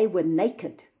that they were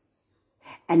naked,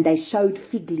 and they sewed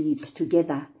fig leaves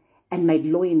together and made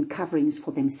loin coverings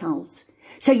for themselves.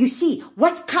 So you see,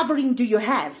 what covering do you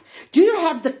have? Do you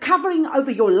have the covering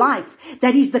over your life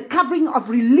that is the covering of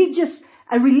a religious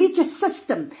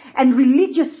system and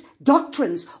religious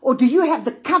doctrines? Or do you have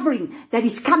the covering that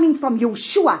is coming from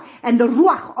Yeshua and the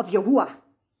Ruach of Yahuwah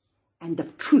and the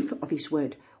truth of his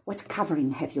word? What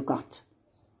covering have you got?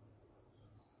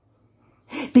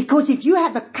 Because if you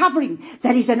have a covering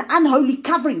that is an unholy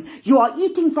covering, you are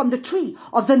eating from the tree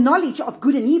of the knowledge of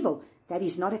good and evil. That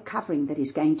is not a covering that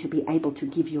is going to be able to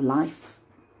give you life,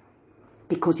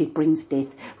 because it brings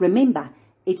death. Remember,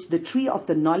 it's the tree of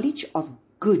the knowledge of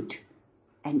good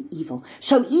and evil.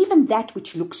 So even that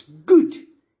which looks good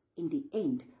in the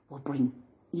end will bring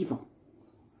evil.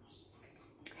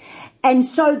 And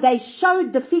so they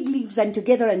sewed the fig leaves and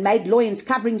together and made loins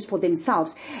coverings for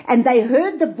themselves. And they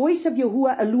heard the voice of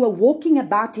Yahuwah walking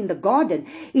about in the garden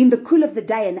in the cool of the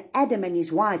day. And Adam and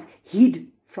his wife hid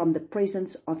from the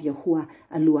presence of Yahuwah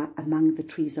among the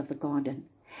trees of the garden.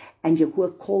 And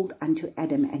Yahuwah called unto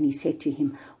Adam, and he said to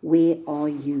him, where are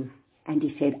you? And he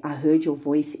said, I heard your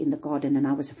voice in the garden, and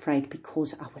I was afraid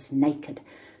because I was naked,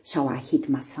 so I hid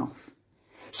myself.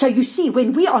 So you see,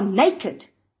 when we are naked,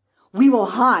 we will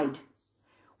hide.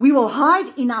 We will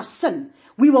hide in our sin.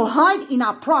 We will hide in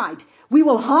our pride. We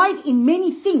will hide in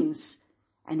many things.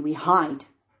 And we hide.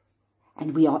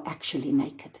 And we are actually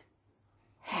naked.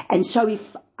 And so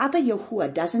if Abba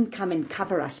Yahuwah doesn't come and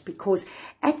cover us, because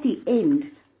at the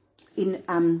end,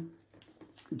 in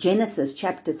Genesis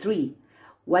chapter 3,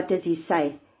 what does he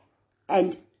say?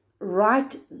 And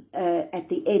right at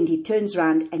the end, he turns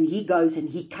around and he goes and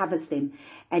he covers them.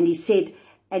 And he said,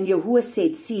 and Yahuwah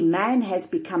said, see, man has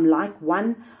become like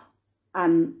one,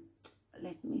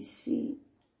 let me see.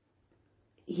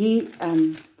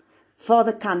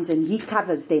 Father comes and he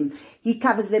covers them. He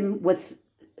covers them with,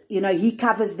 he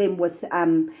covers them with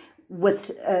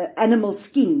animal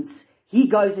skins. He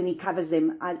goes and he covers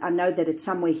them. I know that it's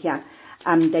somewhere here.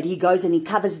 That he goes and he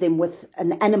covers them with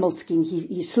an animal skin.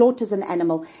 He slaughters an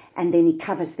animal and then he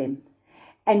covers them.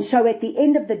 And so at the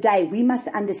end of the day, we must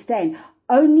understand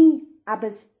only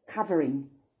Abba's covering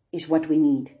is what we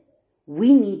need.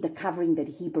 We need the covering that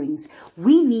he brings.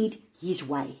 We need his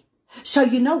way. So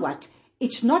you know what?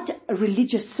 It's not a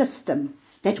religious system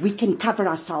that we can cover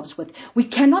ourselves with. We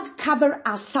cannot cover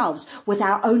ourselves with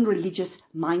our own religious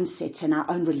mindsets and our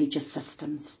own religious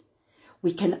systems.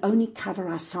 We can only cover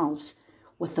ourselves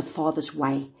with the Father's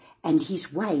way. And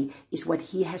his way is what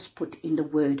he has put in the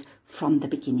word from the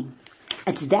beginning.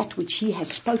 It's that which he has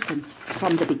spoken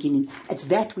from the beginning. It's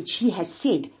that which he has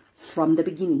said from the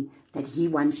beginning that he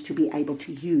wants to be able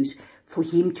to use for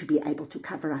him to be able to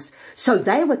cover us. So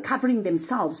they were covering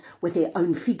themselves with their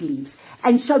own fig leaves.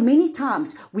 And so many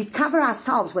times we cover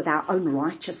ourselves with our own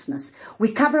righteousness.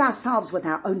 We cover ourselves with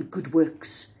our own good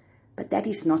works. But that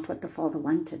is not what the Father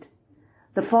wanted.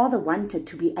 The Father wanted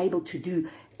to be able to do,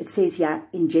 it says here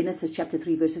in Genesis chapter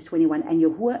 3 verses 21, and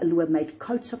Yahuwah made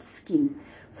coats of skin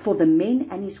for the men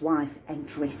and his wife and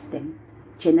dressed them.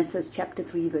 Genesis chapter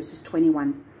 3 verses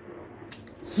 21.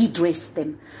 He dressed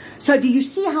them. So do you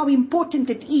see how important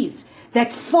it is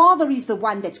that Father is the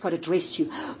one that's got to dress you?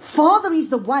 Father is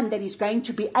the one that is going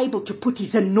to be able to put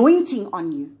his anointing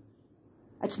on you.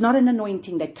 It's not an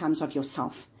anointing that comes of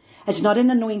yourself. It's not an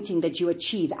anointing that you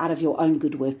achieve out of your own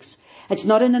good works. It's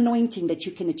not an anointing that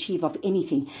you can achieve of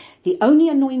anything. The only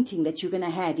anointing that you're going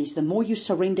to have is the more you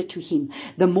surrender to him,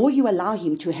 the more you allow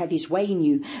him to have his way in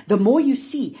you, the more you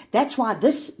see. That's why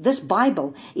this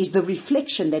Bible is the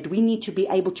reflection that we need to be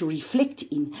able to reflect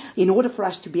in order for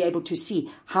us to be able to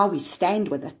see how we stand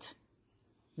with it.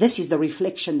 This is the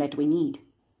reflection that we need.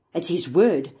 It's his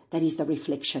word that is the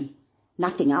reflection.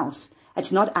 Nothing else.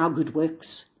 It's not our good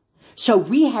works. So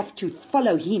we have to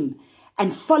follow him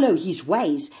and follow his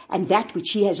ways and that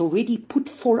which he has already put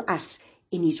for us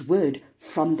in his word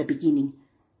from the beginning.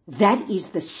 That is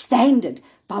the standard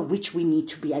by which we need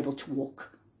to be able to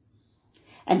walk.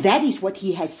 And that is what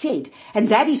he has said. And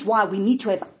that is why we need to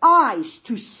have eyes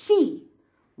to see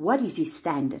what is his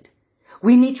standard.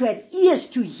 We need to have ears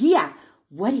to hear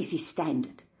what is his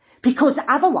standard. Because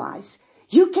otherwise,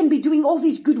 you can be doing all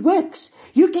these good works.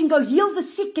 You can go heal the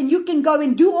sick and you can go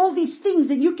and do all these things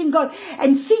and you can go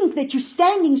and think that you're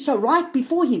standing so right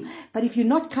before him. But if you're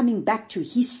not coming back to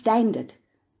his standard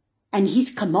and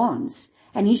his commands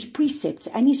and his precepts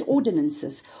and his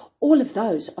ordinances, all of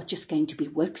those are just going to be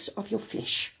works of your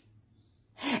flesh.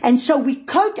 And so we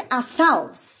coat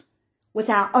ourselves with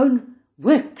our own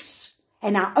works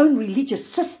and our own religious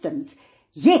systems,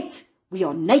 yet we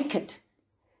are naked.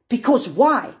 Because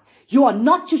why? You are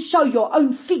not to sow your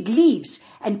own fig leaves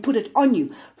and put it on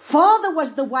you. Father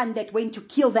was the one that went to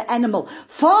kill the animal.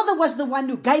 Father was the one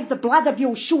who gave the blood of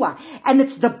Yeshua. And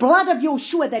it's the blood of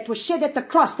Yeshua that was shed at the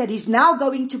cross that is now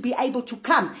going to be able to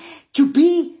come to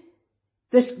be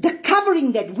the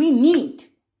covering that we need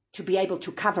to be able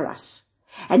to cover us.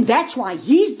 And that's why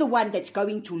he's the one that's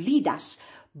going to lead us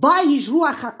by his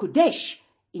Ruach HaKodesh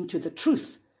into the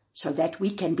truth so that we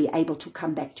can be able to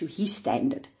come back to his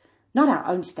standard. Not our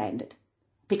own standard.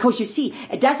 Because you see,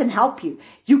 it doesn't help you.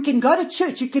 You can go to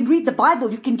church, you can read the Bible,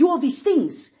 you can do all these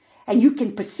things, and you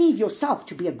can perceive yourself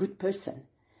to be a good person.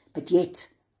 But yet,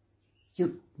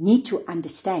 you need to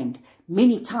understand,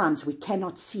 many times we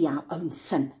cannot see our own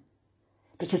sin.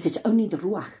 Because it's only the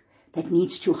Ruach that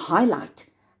needs to highlight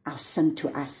our sin to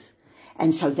us.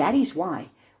 And so that is why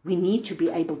we need to be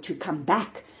able to come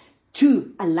back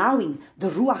to allowing the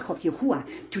Ruach of Yahuwah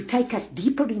to take us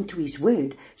deeper into His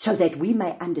Word so that we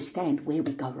may understand where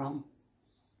we go wrong.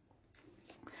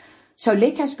 So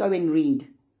let us go and read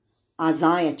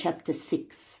Isaiah chapter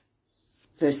 6,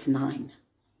 verse 9.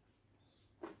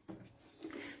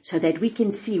 So that we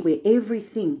can see where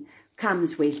everything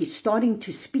comes, where he's starting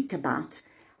to speak about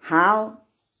how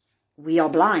we are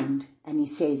blind. And he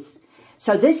says,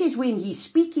 so this is when he's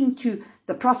speaking to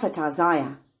the prophet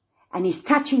Isaiah, and he's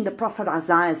touching the prophet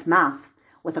Isaiah's mouth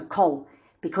with a coal,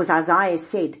 because Isaiah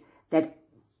said that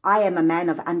I am a man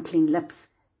of unclean lips.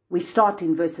 We start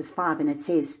in verses 5 and it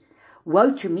says,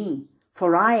 woe to me,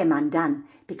 for I am undone,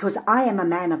 because I am a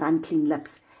man of unclean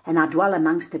lips, and I dwell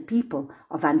amongst a people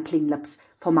of unclean lips,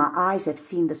 for my eyes have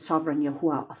seen the sovereign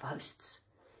Yahuwah of hosts.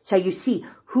 So you see,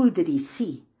 who did he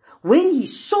see? When he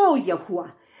saw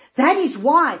Yahuwah, that is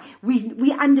why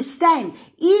we understand,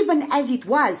 even as it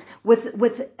was with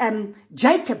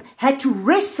Jacob had to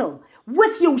wrestle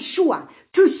with Yeshua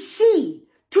to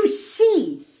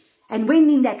see. And when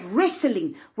in that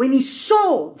wrestling, when he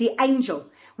saw the angel,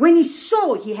 when he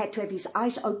saw, he had to have his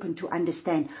eyes open to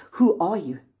understand, who are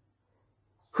you?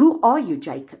 Who are you,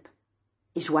 Jacob?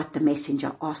 Is what the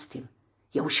messenger asked him.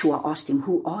 Yeshua asked him,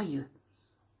 who are you?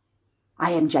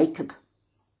 I am Jacob.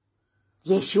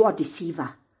 Yes, you are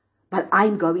deceiver, but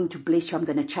I'm going to bless you. I'm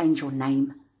going to change your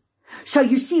name. So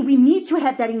you see, we need to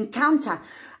have that encounter,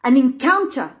 an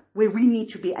encounter where we need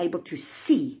to be able to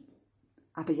see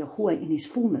Abba Yahuwah in his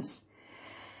fullness.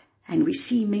 And we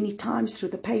see many times through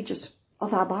the pages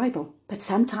of our Bible, but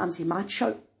sometimes he might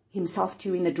show himself to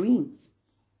you in a dream.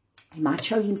 He might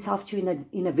show himself to you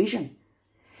in a vision.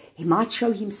 He might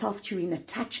show himself to you in a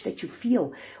touch that you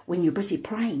feel when you're busy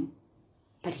praying.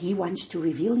 But he wants to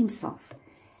reveal himself.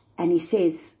 And he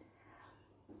says,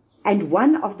 and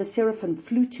one of the seraphim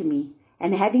flew to me,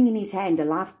 and having in his hand a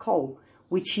live coal,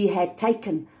 which he had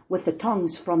taken with the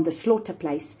tongs from the slaughter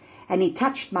place, and he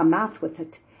touched my mouth with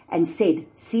it, and said,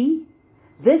 see,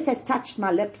 this has touched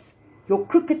my lips. Your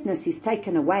crookedness is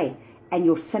taken away, and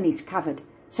your sin is covered.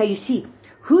 So you see,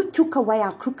 who took away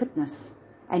our crookedness,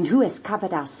 and who has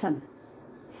covered our sin?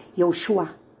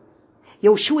 Yeshua.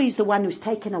 Yeshua is the one who's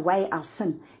taken away our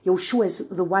sin. Yeshua is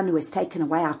the one who has taken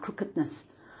away our crookedness.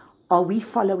 Are we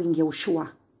following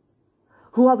Yeshua?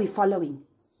 Who are we following?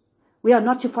 We are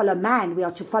not to follow man, we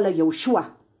are to follow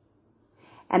Yeshua.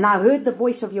 And I heard the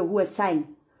voice of Yahuwah saying,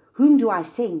 whom do I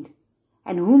send?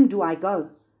 And whom do I go?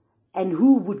 And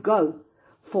who would go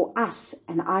for us?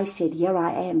 And I said, here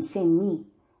I am, send me.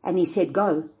 And he said,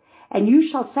 go. And you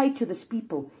shall say to this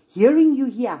people, hearing you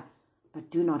hear, but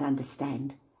do not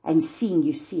understand. And seeing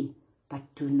you see, but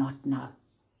do not know.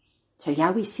 So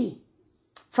here we see,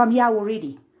 from here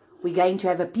already, we're going to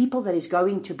have a people that is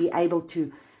going to be able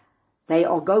to, they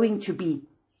are going to be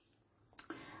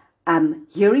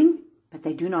hearing, but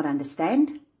they do not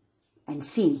understand, and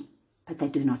seeing, but they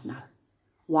do not know.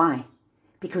 Why?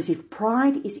 Because if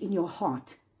pride is in your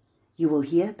heart, you will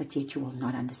hear, but yet you will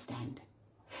not understand.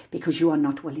 Because you are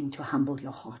not willing to humble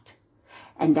your heart.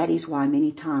 And that is why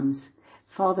many times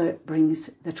Father brings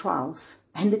the trials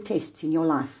and the tests in your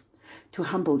life to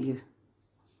humble you.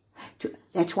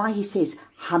 That's why he says,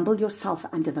 humble yourself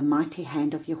under the mighty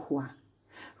hand of Yahuwah.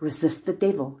 Resist the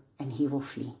devil and he will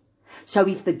flee. So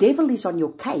if the devil is on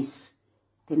your case,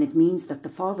 then it means that the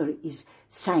Father is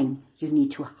saying you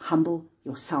need to humble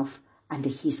yourself under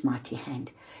his mighty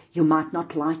hand. You might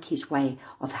not like his way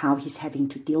of how he's having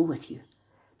to deal with you,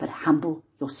 but humble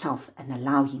yourself and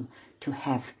allow him to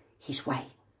have his way.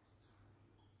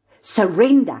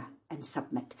 Surrender and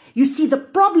submit. You see, the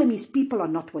problem is people are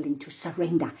not willing to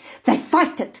surrender. They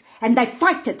fight it, and they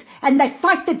fight it, and they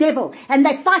fight the devil, and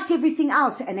they fight everything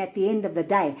else. And at the end of the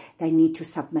day, they need to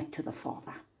submit to the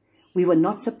Father. We were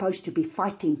not supposed to be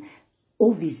fighting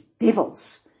all these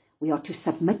devils. We are to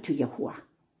submit to Yahuwah.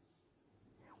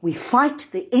 We fight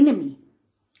the enemy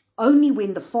only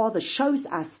when the Father shows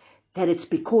us that it's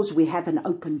because we have an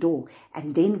open door,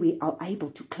 and then we are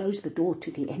able to close the door to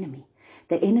the enemy.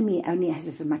 The enemy only has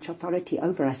as much authority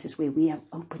over us as where we are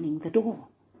opening the door.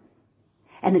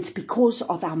 And it's because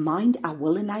of our mind, our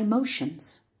will, and our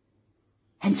emotions.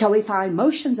 And so if our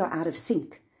emotions are out of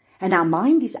sync, and our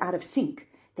mind is out of sync,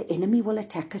 the enemy will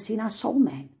attack us in our soul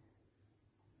man.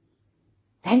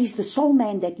 That is the soul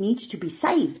man that needs to be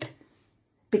saved.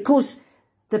 Because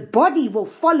the body will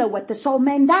follow what the soul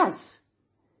man does.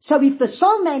 So if the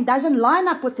soul man doesn't line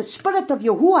up with the spirit of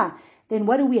Yahuwah, then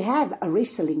what do we have? A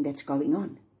wrestling that's going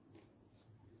on.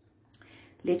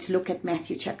 Let's look at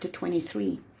Matthew chapter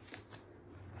 23.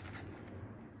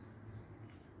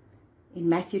 In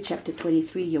Matthew chapter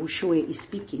 23, Yeshua is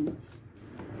speaking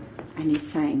and he's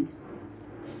saying,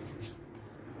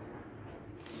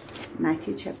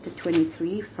 Matthew chapter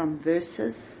 23 from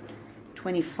verses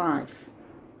 25.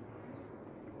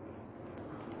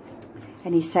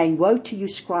 And he's saying, "Woe to you,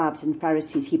 scribes and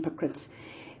Pharisees, hypocrites,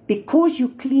 because you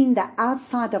clean the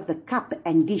outside of the cup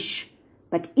and dish,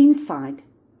 but inside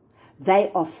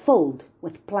they are filled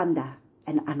with plunder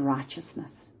and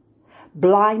unrighteousness.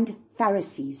 Blind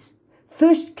Pharisees,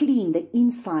 first clean the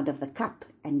inside of the cup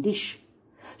and dish,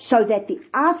 so that the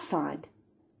outside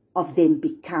of them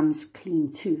becomes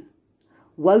clean too.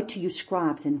 Woe to you,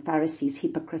 scribes and Pharisees,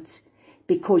 hypocrites,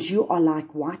 because you are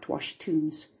like whitewashed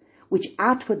tombs, which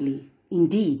outwardly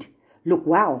indeed look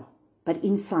well, but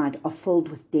inside are filled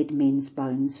with dead men's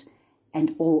bones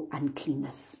and all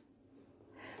uncleanness.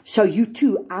 So you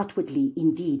too outwardly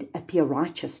indeed appear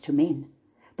righteous to men,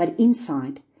 but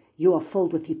inside you are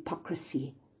filled with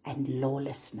hypocrisy and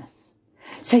lawlessness."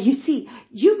 So you see,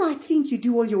 you might think you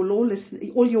do all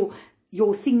your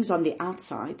your things on the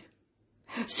outside.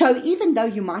 So even though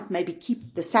you might maybe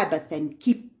keep the Sabbath and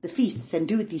keep the feasts and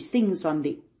do these things on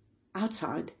the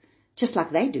outside, just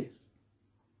like they do.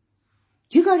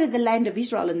 You go to the land of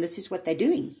Israel and this is what they're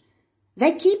doing.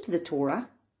 They keep the Torah,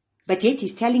 but yet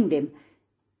he's telling them,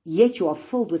 yet you are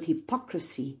filled with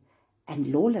hypocrisy and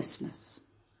lawlessness.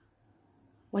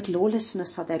 What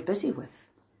lawlessness are they busy with?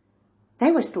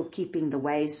 They were still keeping the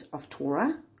ways of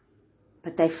Torah,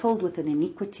 but they're filled with an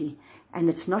iniquity. And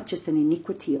it's not just an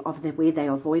iniquity of the way they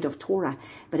are void of Torah,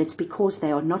 but it's because they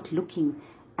are not looking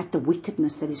at the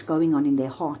wickedness that is going on in their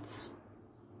hearts.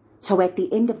 So at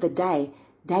the end of the day,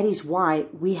 that is why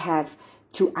we have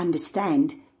to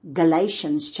understand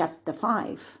Galatians chapter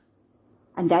 5.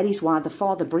 And that is why the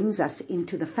Father brings us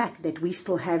into the fact that we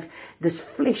still have this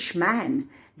flesh man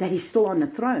that is still on the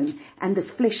throne, and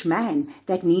this flesh man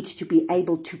that needs to be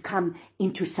able to come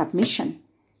into submission.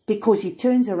 Because he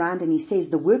turns around and he says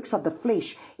the works of the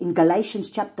flesh in Galatians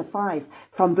chapter 5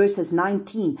 from verses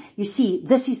 19. You see,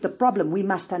 this is the problem we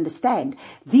must understand.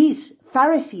 These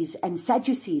Pharisees and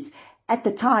Sadducees at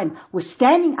the time were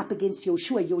standing up against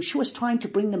Yeshua. Yeshua is trying to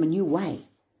bring them a new way.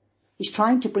 He's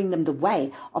trying to bring them the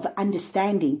way of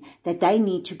understanding that they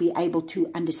need to be able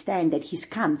to understand that he's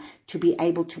come to be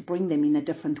able to bring them in a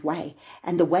different way.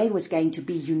 And the way was going to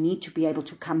be, you need to be able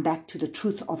to come back to the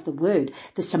truth of the word,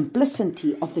 the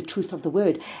simplicity of the truth of the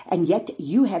word. And yet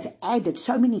you have added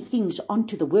so many things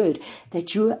onto the word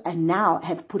that you now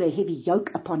have put a heavy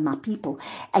yoke upon my people.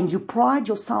 And you pride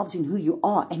yourselves in who you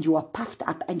are, and you are puffed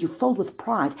up and you're filled with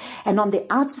pride. And on the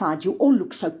outside, you all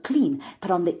look so clean,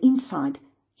 but on the inside,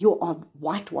 you are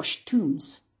whitewashed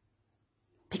tombs,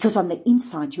 because on the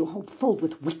inside you're filled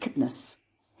with wickedness.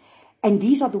 And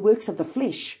these are the works of the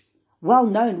flesh, well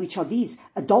known, which are these: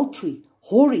 adultery,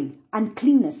 whoring,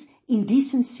 uncleanness,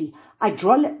 indecency,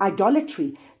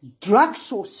 idolatry, drug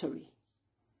sorcery.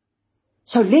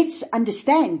 So let's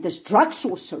understand this drug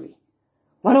sorcery.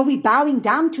 What are we bowing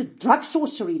down to? Drug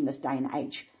sorcery in this day and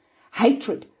age.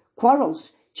 Hatred,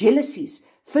 quarrels, jealousies,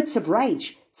 fits of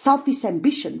rage, selfish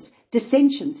ambitions,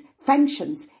 dissensions,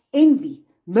 factions, envy,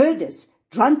 murders,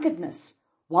 drunkenness,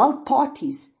 wild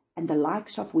parties, and the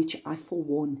likes of which I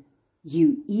forewarn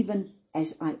you, even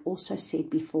as I also said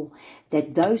before,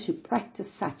 that those who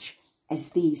practice such as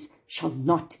these shall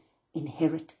not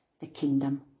inherit the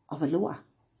kingdom of Allah.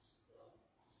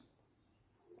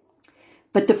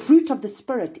 But the fruit of the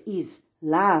Spirit is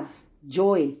love,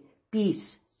 joy,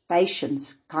 peace,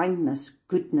 patience, kindness,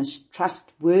 goodness,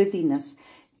 trustworthiness,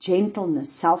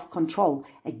 gentleness, self-control.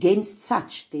 Against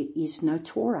such there is no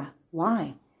Torah.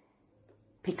 Why?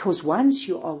 Because once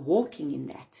you are walking in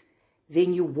that,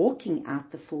 then you're walking out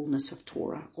the fullness of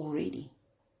Torah already.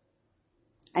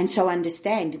 And so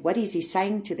understand, what is he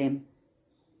saying to them?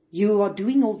 You are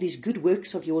doing all these good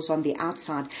works of yours on the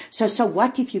outside. So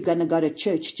what if you're going to go to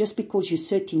church? Just because you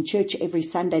sit in church every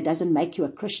Sunday doesn't make you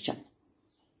a Christian.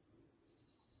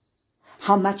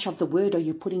 How much of the word are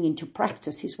you putting into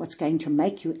practice is what's going to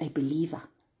make you a believer.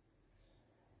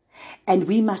 And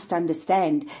we must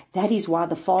understand that is why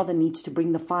the Father needs to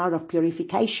bring the fire of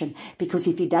purification. Because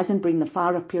if he doesn't bring the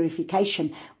fire of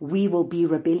purification, we will be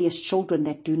rebellious children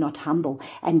that do not humble.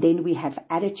 And then we have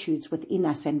attitudes within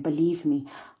us. And believe me,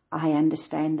 I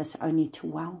understand this only too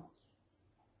well.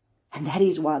 And that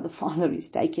is why the Father is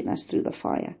taking us through the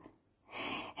fire.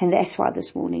 And that's why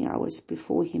this morning I was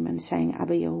before him and saying,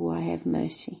 Abba Yahuwah, have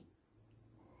mercy.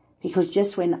 Because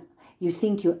just when you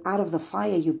think you're out of the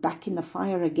fire, you're back in the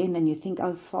fire again, and you think,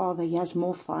 oh Father, he has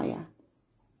more fire.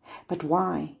 But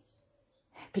why?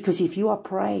 Because if you are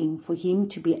praying for him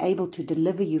to be able to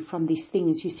deliver you from these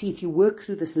things, you see, if you work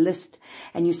through this list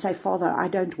and you say, Father, I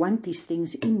don't want these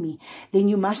things in me, then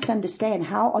you must understand,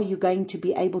 how are you going to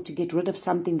be able to get rid of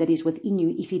something that is within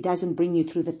you if he doesn't bring you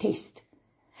through the test?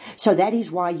 So that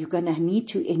is why you're going to need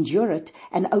to endure it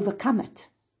and overcome it.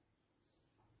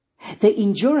 The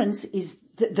endurance is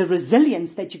the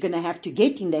resilience that you're going to have to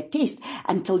get in that test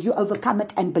until you overcome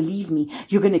it. And believe me,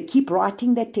 you're going to keep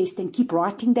writing that test and keep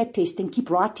writing that test and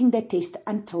keep writing that test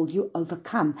until you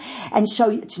overcome. And so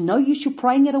it's no use you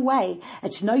praying it away.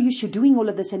 It's no use you doing all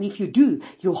of this. And if you do,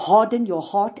 you harden your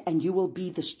heart and you will be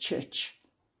this church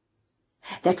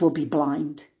that will be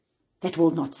blind, that will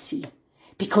not see.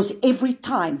 Because every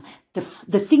time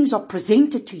the things are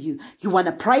presented to you, you want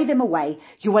to pray them away,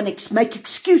 you want to make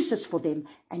excuses for them,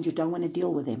 and you don't want to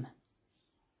deal with them.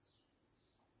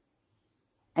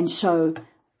 And so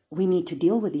we need to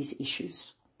deal with these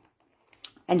issues.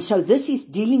 And so this is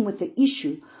dealing with the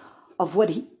issue of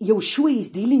what Joshua is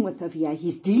dealing with over here.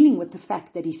 He's dealing with the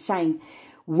fact that he's saying,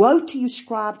 woe to you,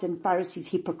 scribes and Pharisees,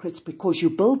 hypocrites, because you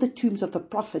build the tombs of the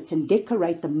prophets and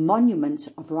decorate the monuments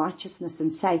of righteousness,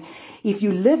 and say, if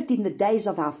you lived in the days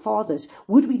of our fathers,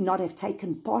 would we not have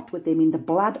taken part with them in the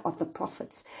blood of the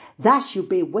prophets? Thus you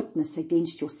bear witness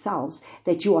against yourselves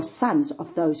that you are sons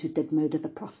of those who did murder the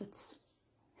prophets.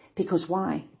 Because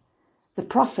why? The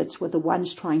prophets were the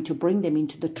ones trying to bring them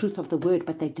into the truth of the word,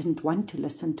 but they didn't want to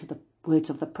listen to the words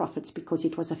of the prophets because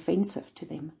it was offensive to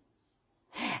them.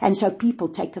 And so people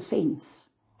take offense.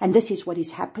 And this is what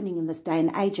is happening in this day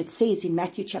and age. It says in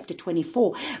Matthew chapter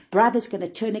 24, brother's going to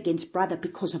turn against brother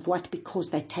because of what?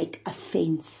 Because they take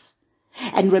offense.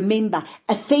 And remember,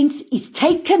 offense is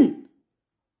taken.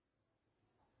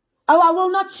 Oh, I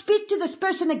will not speak to this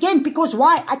person again because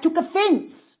why? I took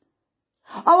offense.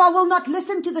 Oh, I will not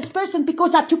listen to this person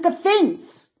because I took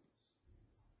offense.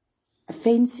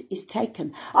 Offense is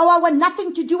taken. Oh, I want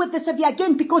nothing to do with this of you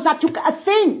again because I took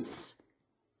offense.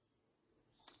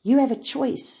 You have a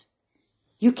choice.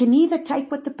 You can either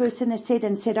take what the person has said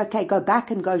and said, okay, go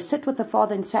back and go sit with the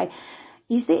Father and say,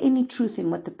 is there any truth in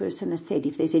what the person has said?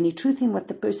 If there's any truth in what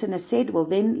the person has said, well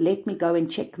then let me go and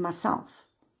check myself.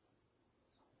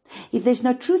 If there's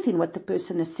no truth in what the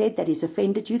person has said that has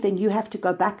offended you, then you have to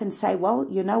go back and say, well,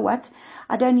 you know what?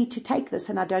 I don't need to take this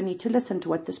and I don't need to listen to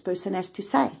what this person has to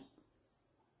say.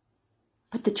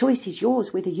 But the choice is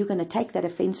yours whether you're going to take that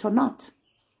offense or not.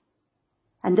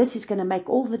 And this is going to make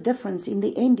all the difference in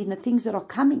the end in the things that are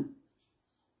coming.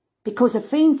 Because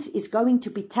offense is going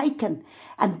to be taken.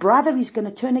 And brother is going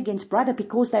to turn against brother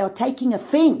because they are taking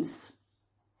offense.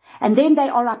 And then they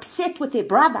are upset with their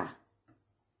brother.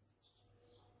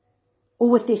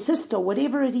 Or with their sister,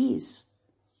 whatever it is.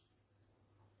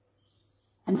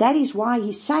 And that is why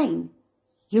he's saying,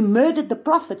 you murdered the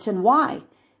prophets. And why?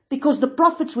 Because the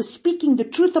prophets were speaking the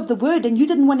truth of the word and you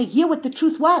didn't want to hear what the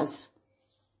truth was.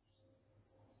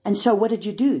 And so what did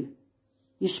you do?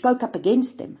 You spoke up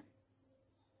against them.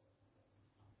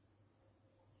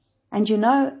 And you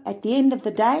know, at the end of the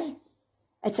day,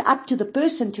 it's up to the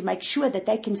person to make sure that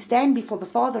they can stand before the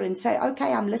Father and say,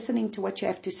 okay, I'm listening to what you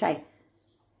have to say.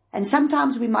 And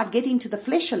sometimes we might get into the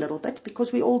flesh a little bit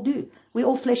because we all do. We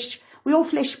all flesh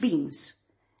beings.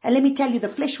 And let me tell you, the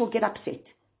flesh will get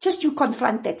upset. Just you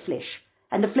confront that flesh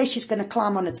and the flesh is going to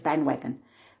climb on its bandwagon.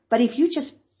 But if you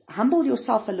just humble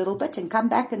yourself a little bit and come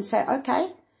back and say, okay,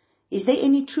 is there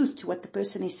any truth to what the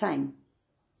person is saying?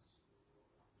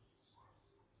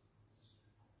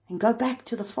 And go back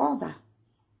to the Father.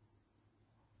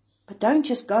 But don't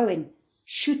just go and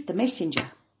shoot the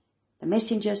messenger. The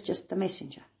messenger is just the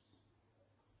messenger.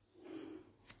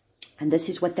 And this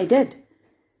is what they did.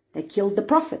 They killed the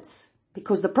prophets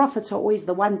because the prophets are always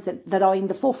the ones that are in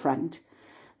the forefront.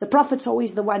 The prophets are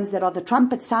always the ones that are the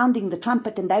trumpet sounding the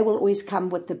trumpet, and they will always come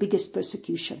with the biggest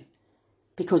persecution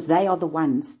because they are the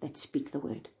ones that speak the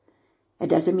word. It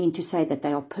doesn't mean to say that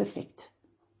they are perfect,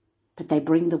 but they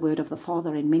bring the word of the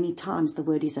Father, and many times the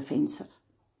word is offensive.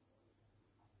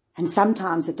 And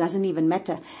sometimes it doesn't even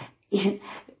matter.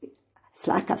 It's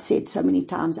like I've said so many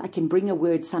times, I can bring a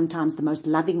word sometimes the most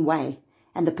loving way,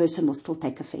 and the person will still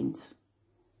take offense,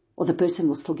 or the person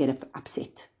will still get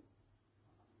upset.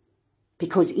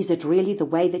 Because is it really the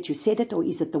way that you said it, or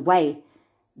is it the way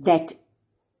that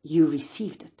you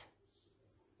received it?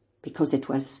 Because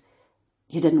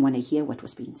you didn't want to hear what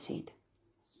was being said.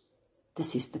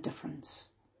 This is the difference.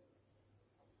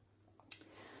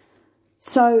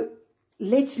 So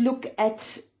let's look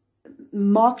at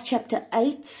Mark chapter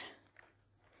 8.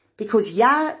 Because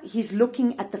he's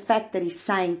looking at the fact that he's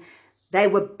saying they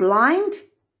were blind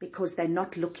because they're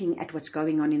not looking at what's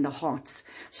going on in the hearts.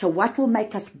 So what will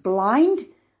make us blind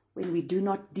when we do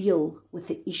not deal with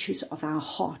the issues of our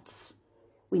hearts.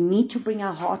 We need to bring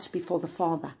our hearts before the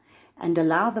Father and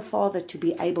allow the Father to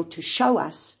be able to show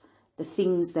us the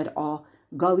things that are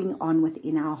going on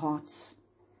within our hearts,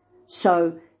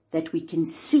 so that we can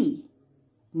see,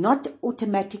 not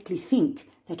automatically think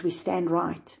that we stand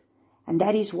right. And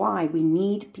that is why we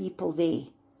need people there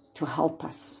to help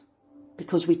us,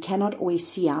 because we cannot always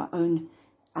see our own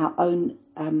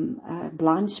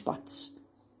blind spots.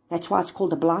 That's why it's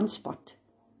called a blind spot.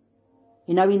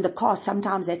 You know, in the car,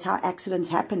 sometimes that's how accidents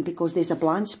happen, because there's a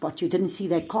blind spot. You didn't see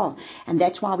that car. And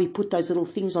that's why we put those little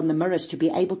things on the mirrors, to be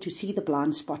able to see the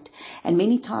blind spot. And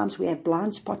many times we have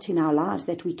blind spots in our lives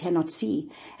that we cannot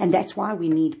see. And that's why we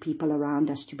need people around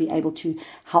us to be able to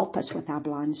help us with our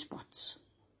blind spots.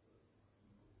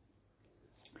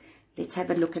 Let's have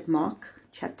a look at Mark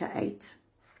chapter 8.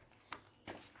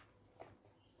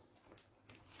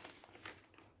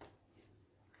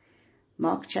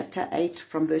 Mark chapter 8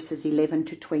 from verses 11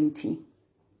 to 20.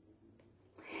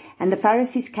 And the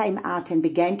Pharisees came out and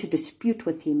began to dispute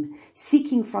with him,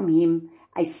 seeking from him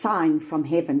a sign from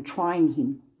heaven, trying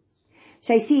him.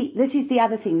 So you see, this is the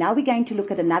other thing. Now we're going to look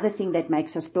at another thing that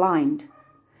makes us blind.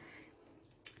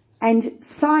 And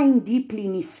sighing deeply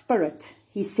in his spirit,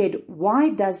 he said, "Why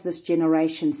does this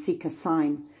generation seek a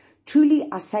sign?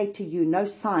 Truly I say to you, no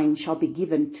sign shall be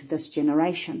given to this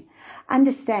generation."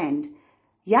 Understand,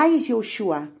 here is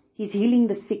Yeshua. He's healing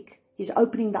the sick. He's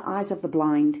opening the eyes of the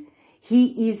blind.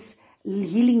 He is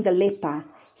healing the leper.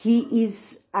 He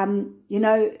is, turning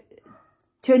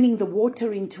the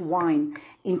water into wine,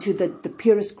 into the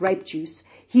purest grape juice.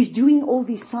 He's doing all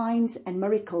these signs and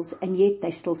miracles, and yet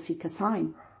they still seek a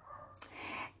sign.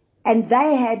 And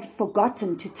they had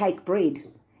forgotten to take bread,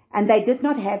 and they did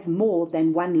not have more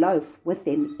than one loaf with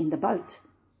them in the boat.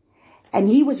 And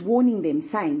he was warning them,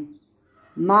 saying,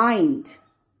 "Mind,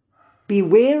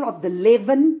 beware of the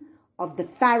leaven of the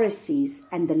Pharisees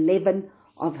and the leaven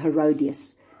of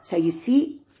Herodias." So you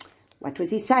see, what was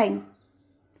he saying?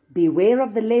 Beware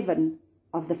of the leaven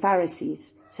of the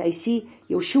Pharisees. So you see,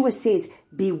 Yeshua says,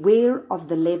 beware of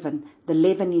the leaven. The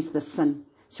leaven is the sin.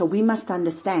 So we must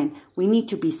understand, we need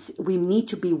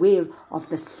to beware of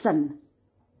the sin.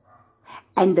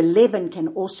 And the leaven can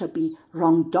also be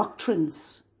wrong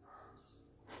doctrines.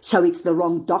 So it's the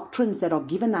wrong doctrines that are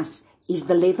given us is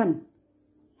the leaven.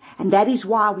 And that is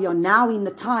why we are now in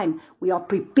the time, we are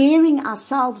preparing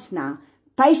ourselves now.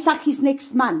 Pesach is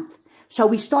next month. So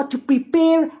we start to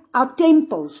prepare our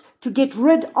temples to get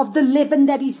rid of the leaven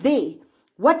that is there.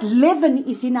 What leaven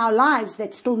is in our lives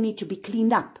that still need to be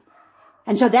cleaned up?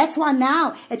 And so that's why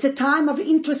now it's a time of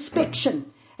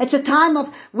introspection. It's a time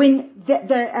of when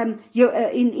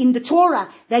in the Torah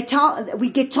we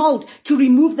get told to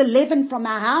remove the leaven from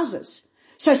our houses.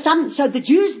 So the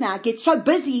Jews now get so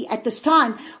busy at this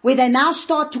time where they now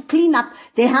start to clean up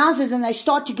their houses, and they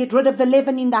start to get rid of the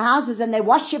leaven in the houses, and they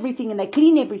wash everything and they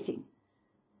clean everything.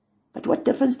 But what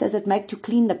difference does it make to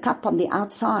clean the cup on the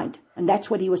outside? And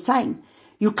that's what he was saying.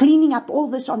 You're cleaning up all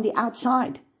this on the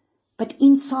outside, but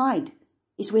inside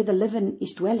is where the leaven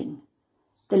is dwelling.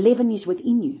 The leaven is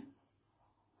within you.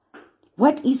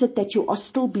 What is it that you are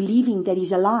still believing that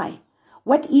is a lie?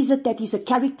 What is it that is a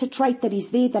character trait that is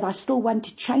there that I still want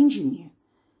to change in you?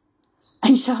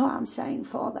 And so I'm saying,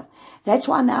 Father, that's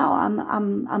why now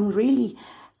I'm really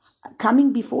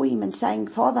coming before him and saying,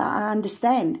 Father, I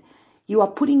understand you are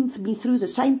putting me through the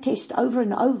same test over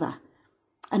and over.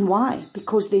 And why?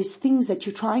 Because there's things that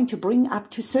you're trying to bring up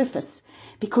to surface.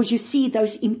 Because you see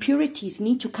those impurities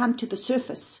need to come to the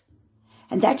surface.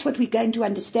 And that's what we're going to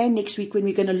understand next week when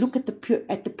we're going to look at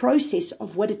the process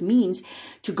of what it means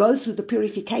to go through the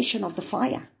purification of the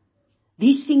fire.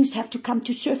 These things have to come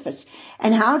to surface.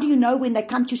 And how do you know when they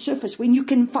come to surface? When you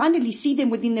can finally see them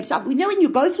within themselves. We know when you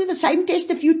go through the same test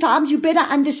a few times, you better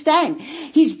understand.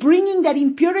 He's bringing that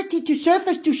impurity to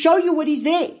surface to show you what is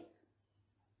there.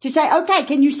 To say, okay,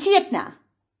 can you see it now?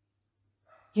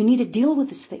 You need to deal with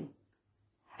this thing.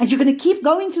 And you're going to keep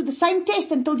going through the same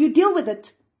test until you deal with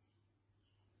it.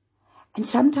 And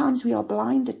sometimes we are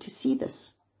blinded to see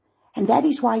this. And that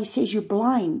is why he says you're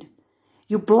blind.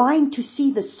 You're blind to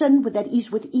see the sin that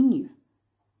is within you.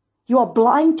 You are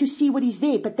blind to see what is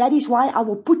there. But that is why I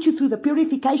will put you through the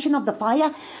purification of the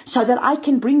fire so that I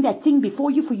can bring that thing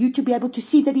before you for you to be able to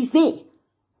see that is there.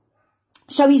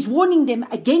 So he's warning them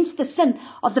against the sin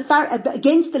of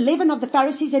against the leaven of the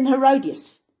Pharisees and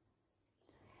Herodias.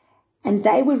 And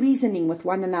they were reasoning with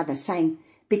one another, saying,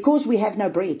 because we have no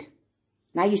bread.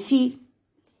 Now you see,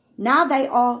 now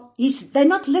they're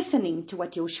not listening to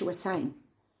what Yeshua is saying.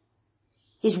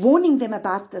 He's warning them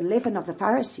about the leaven of the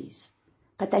Pharisees,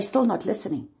 but they're still not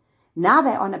listening. Now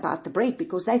they're on about the bread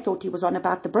because they thought he was on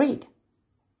about the bread.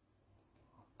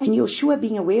 And Yeshua,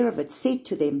 being aware of it, said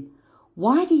to them,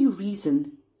 why do you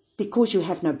reason because you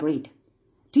have no bread?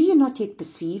 Do you not yet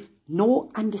perceive nor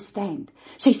understand?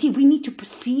 So you see, we need to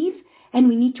perceive and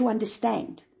we need to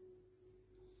understand.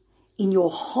 In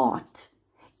your heart,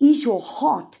 is your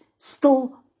heart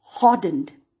still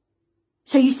hardened?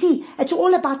 So you see, it's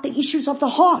all about the issues of the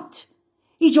heart.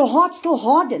 Is your heart still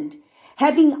hardened?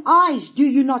 Having eyes, do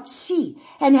you not see?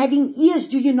 And having ears,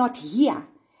 do you not hear?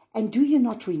 And do you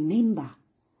not remember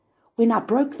when I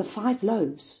broke the 5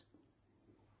 loaves?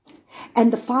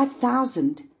 And the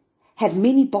 5,000 have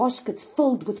many baskets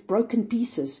filled with broken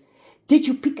pieces. Did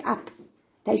you pick up?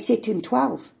 They said to him,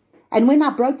 12. And when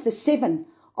I broke the 7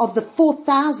 of the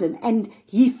 4,000, and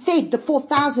he fed the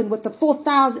 4,000 with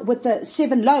the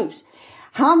 7 loaves,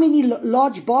 how many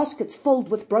large baskets filled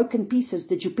with broken pieces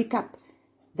did you pick up?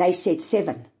 They said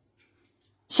 7.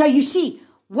 So you see,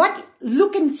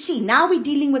 look and see. Now we're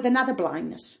dealing with another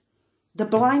blindness. The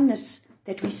blindness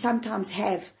that we sometimes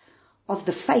have of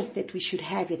the faith that we should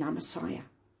have in our Messiah.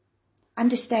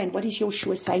 Understand, what is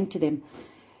Yeshua saying to them?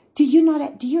 Do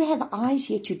you have eyes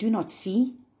yet you do not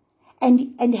see?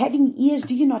 And having ears,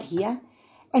 do you not hear?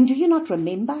 And do you not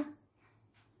remember?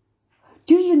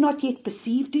 Do you not yet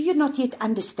perceive? Do you not yet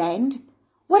understand?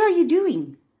 What are you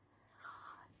doing?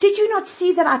 Did you not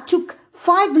see that I took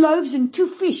 5 loaves and 2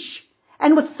 fish?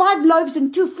 And with 5 loaves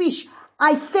and 2 fish,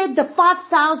 I fed the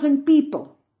 5,000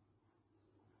 people.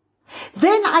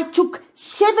 Then I took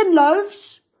 7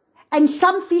 loaves and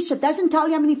some fish. It doesn't tell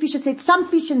you how many fish. It said some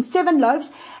fish and 7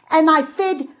 loaves. And I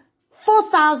fed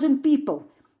 4,000 people.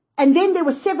 And then there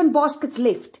were 7 baskets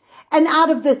left. And out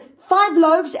of the 5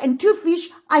 loaves and 2 fish,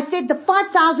 I fed the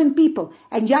 5,000 people.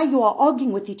 And yeah, you are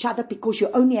arguing with each other because you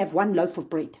only have 1 loaf of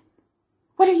bread.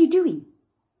 What are you doing?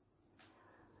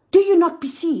 Do you not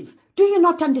perceive? Do you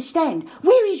not understand?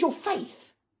 Where is your faith?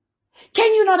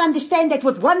 Can you not understand that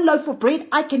with 1 loaf of bread,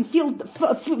 I can feed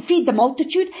the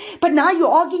multitude? But now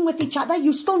you're arguing with each other.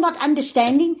 You're still not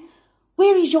understanding.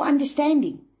 Where is your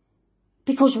understanding?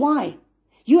 Because why?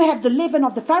 You have the leaven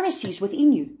of the Pharisees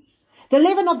within you. The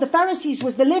leaven of the Pharisees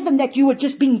was the leaven that you were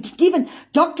just being given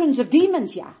doctrines of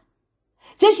demons here.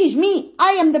 This is me.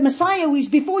 I am the Messiah who is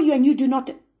before you, and you do not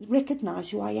recognize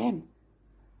who I am.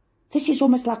 This is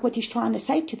almost like what he's trying to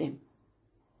say to them.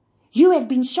 You have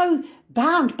been so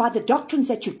bound by the doctrines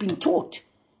that you've been taught,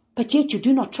 but yet you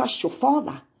do not trust your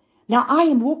Father. Now I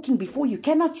am walking before you.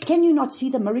 Can you not see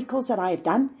the miracles that I have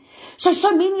done? So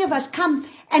many of us come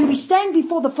and we stand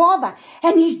before the Father,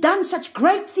 and he's done such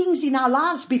great things in our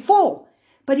lives before.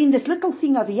 But in this little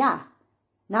thing over here,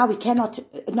 now we cannot,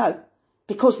 no,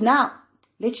 because now,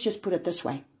 let's just put it this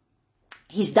way.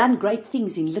 He's done great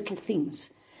things in little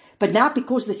things. But now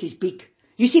because this is big,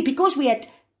 you see, because we had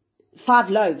 5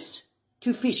 loaves,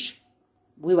 2 fish,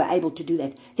 we were able to do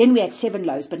that. Then we had 7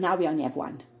 loaves, but now we only have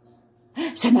 1.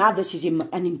 So now this is an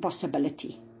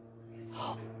impossibility.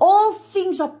 All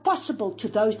things are possible to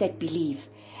those that believe.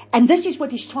 And this is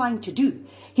what he's trying to do.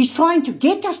 He's trying to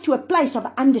get us to a place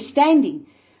of understanding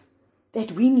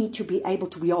that we need to be able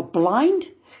to, we are blind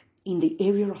in the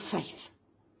area of faith.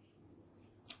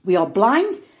 We are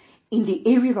blind in the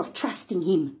area of trusting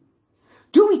him.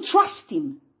 Do we trust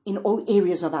him in all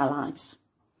areas of our lives?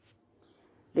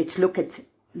 Let's look at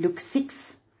Luke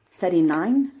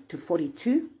 6:39 to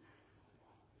 42.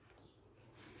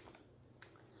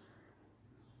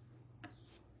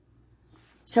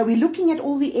 So we're looking at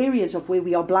all the areas of where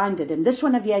we are blinded. And this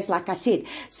one of here is, like I said,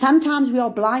 sometimes we are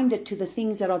blinded to the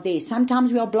things that are there.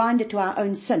 Sometimes we are blinded to our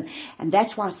own sin. And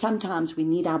that's why sometimes we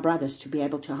need our brothers to be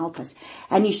able to help us.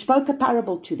 And he spoke a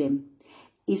parable to them.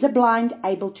 Is a blind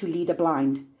able to lead a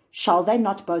blind? Shall they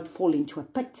not both fall into a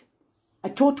pit? A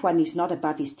taught one is not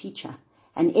above his teacher,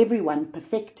 and everyone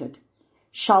perfected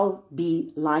shall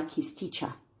be like his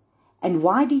teacher. And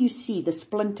why do you see the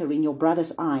splinter in your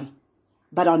brother's eye,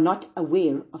 but are not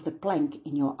aware of the plank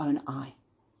in your own eye?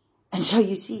 And so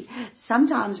you see,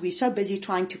 sometimes we're so busy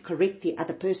trying to correct the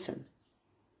other person,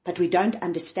 but we don't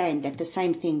understand that the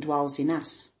same thing dwells in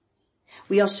us.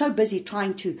 We are so busy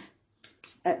trying to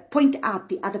point out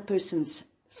the other person's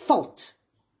fault,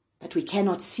 but we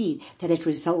cannot see that it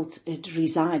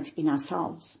resides in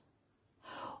ourselves.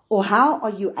 Or how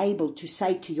are you able to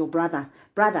say to your brother,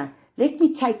 brother, let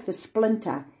me take the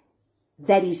splinter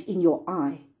that is in your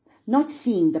eye, not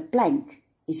seeing the plank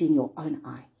is in your own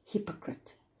eye?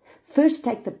 Hypocrite. First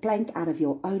take the plank out of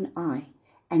your own eye,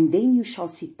 and then you shall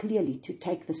see clearly to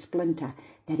take the splinter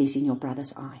that is in your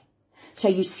brother's eye. So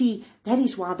you see, that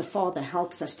is why the Father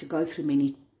helps us to go through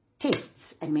many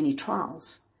tests and many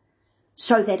trials,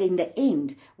 So that in the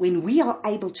end, when we are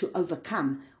able to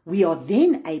overcome, we are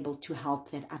then able to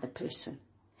help that other person.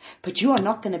 But you are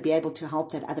not going to be able to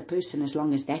help that other person as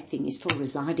long as that thing is still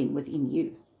residing within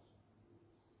you.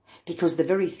 Because the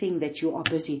very thing that you are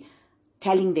busy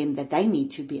telling them that they need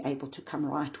to be able to come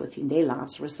right within their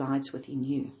lives resides within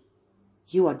you.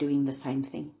 You are doing the same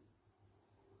thing.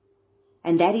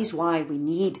 And that is why we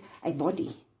need a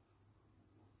body.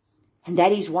 And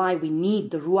that is why we need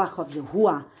the Ruach of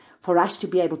Yahuwah for us to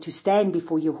be able to stand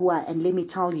before Yahuwah. And let me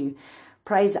tell you,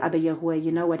 praise Abba Yahuwah,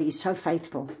 you know what, he's so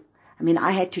faithful. I mean,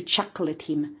 I had to chuckle at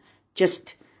him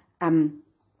just,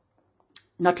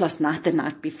 not last night, the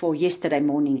night before, yesterday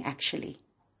morning actually,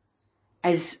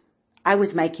 as I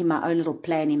was making my own little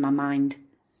plan in my mind.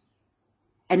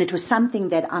 And it was something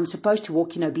that I'm supposed to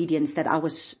walk in obedience that I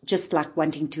was just like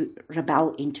wanting to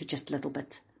rebel into just a little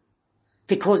bit.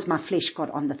 Because my flesh got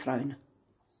on the throne.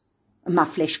 My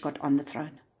flesh got on the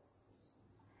throne.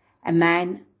 And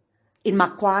man, in my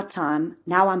quiet time,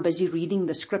 now I'm busy reading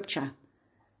the scripture.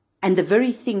 And the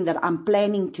very thing that I'm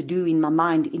planning to do in my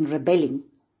mind in rebelling,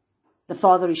 the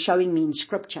Father is showing me in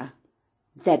scripture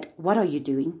that, what are you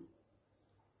doing?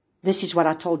 This is what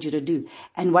I told you to do.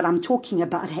 And what I'm talking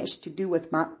about has to do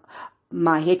with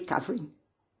my head covering.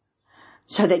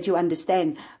 So that you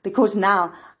understand. Because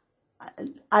now,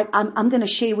 I'm going to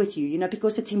share with you,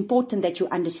 because it's important that you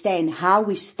understand how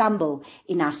we stumble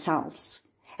in ourselves.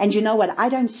 And you know what? I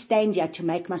don't stand here to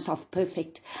make myself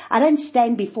perfect. I don't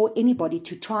stand before anybody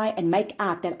to try and make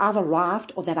out that I've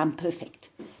arrived or that I'm perfect.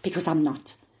 Because I'm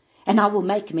not. And I will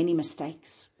make many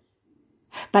mistakes.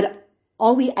 But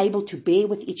are we able to bear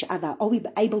with each other? Are we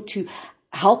able to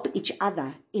help each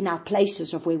other in our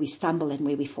places of where we stumble and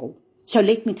where we fall? So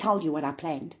let me tell you what I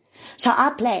planned. So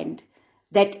I planned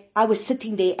that I was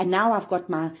sitting there, and now I've got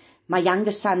my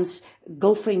younger son's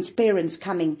girlfriend's parents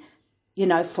coming,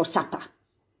 for supper.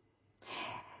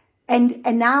 And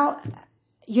now,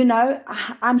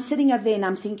 I'm sitting over there and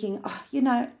I'm thinking,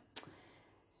 they're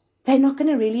not going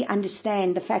to really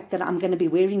understand the fact that I'm going to be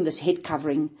wearing this head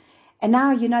covering. And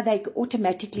now, they're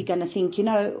automatically going to think,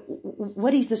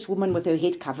 what is this woman with her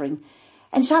head covering?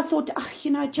 And so I thought,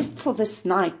 just for this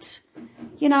night,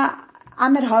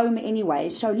 I'm at home anyway,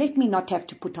 so let me not have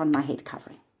to put on my head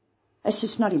covering. It's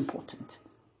just not important.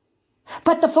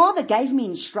 But the Father gave me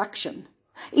instruction.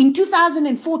 In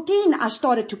 2014, I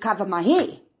started to cover my hair.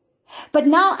 But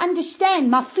now understand,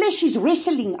 my flesh is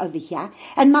wrestling over here,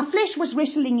 and my flesh was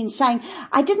wrestling in saying,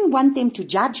 I didn't want them to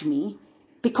judge me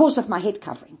because of my head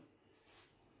covering.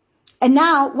 And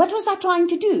now, what was I trying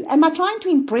to do? Am I trying to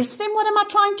impress them? What am I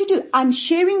trying to do? I'm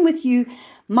sharing with you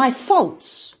my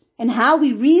faults and how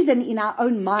we reason in our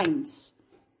own minds.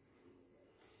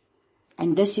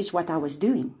 And this is what I was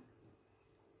doing.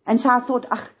 And so I thought,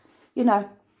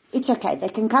 it's okay. They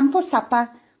can come for supper,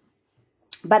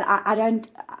 but I don't,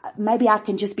 maybe I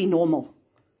can just be normal.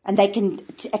 And they can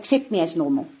accept me as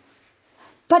normal.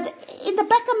 But in the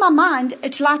back of my mind,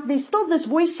 it's like there's still this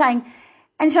voice saying,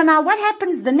 and so now what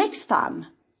happens the next time?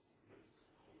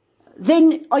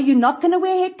 Then are you not going to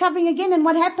wear head covering again? And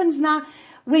what happens now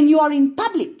when you are in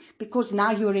public? Because now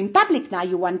you're in public, now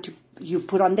you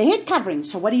put on the head covering.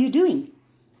 So what are you doing?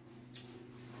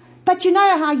 But you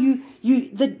know how you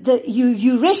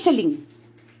wrestling.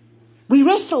 We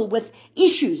wrestle with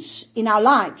issues in our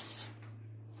lives.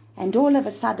 And all of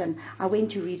a sudden, I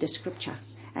went to read a scripture.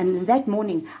 And that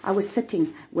morning, I was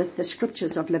sitting with the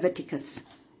scriptures of Leviticus.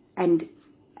 And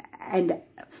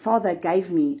Father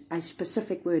gave me a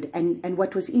specific word. And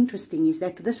what was interesting is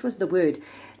that this was the word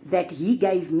that he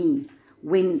gave me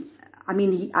when,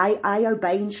 I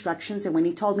obey instructions. And when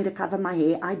he told me to cover my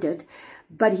hair, I did.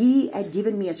 But he had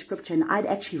given me a scripture, and I'd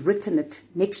actually written it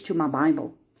next to my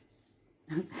Bible.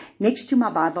 Next to my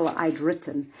Bible, I'd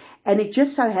written. And it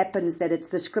just so happens that it's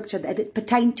the scripture that it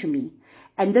pertained to me.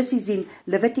 And this is in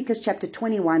Leviticus chapter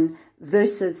 21,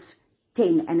 verses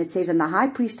 10. And it says, and the high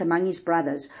priest among his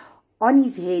brothers, on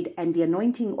his head and the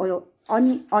anointing oil,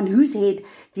 on whose head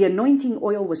the anointing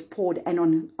oil was poured, and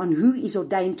on who is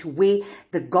ordained to wear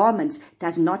the garments,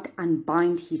 does not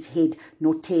unbind his head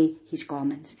nor tear his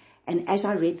garments. And as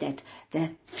I read that,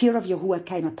 the fear of Yahuwah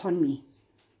came upon me.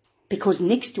 Because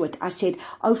next to it, I said,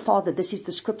 oh, Father, this is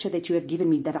the scripture that you have given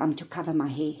me, that I'm to cover my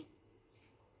hair.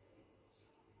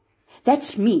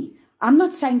 That's me. I'm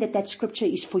not saying that scripture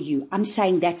is for you. I'm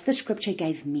saying that's the scripture he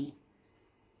gave me.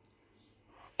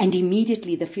 And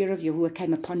immediately the fear of Yahuwah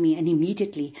came upon me, and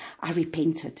immediately I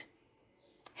repented.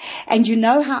 And you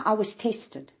know how I was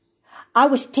tested? I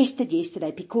was tested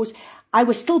yesterday because I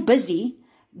was still busy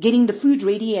getting the food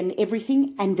ready and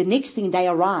everything, and the next thing they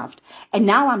arrived. And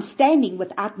now I'm standing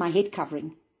without my head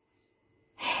covering.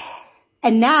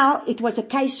 And now it was a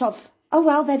case of, oh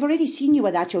well, they've already seen you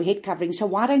without your head covering, so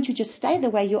why don't you just stay the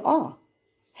way you are?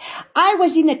 I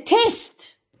was in a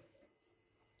test.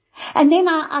 And then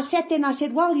I sat there and I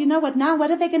said, well, you know what, now what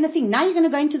are they going to think? Now you're going to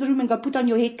go into the room and go put on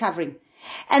your head covering.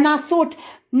 And I thought,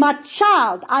 my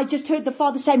child, I just heard the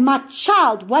father say, my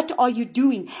child, what are you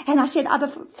doing? And I said,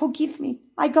 Abba, forgive me.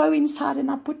 I go inside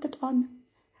and I put it on.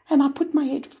 And I put my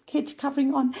head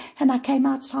covering on and I came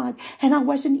outside and I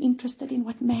wasn't interested in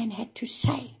what man had to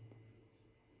say.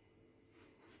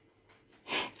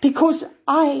 Because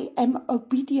I am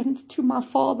obedient to my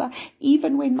Father,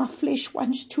 even when my flesh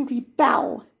wants to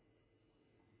rebel.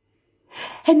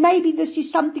 And maybe this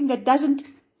is something that doesn't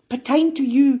pertain to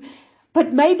you,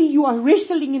 but maybe you are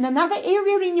wrestling in another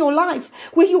area in your life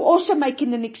where you're also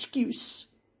making an excuse.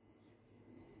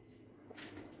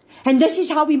 And this is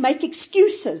how we make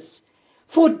excuses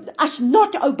for us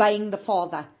not obeying the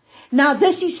Father. Now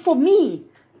this is for me,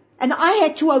 and I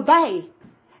had to obey.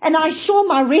 And I saw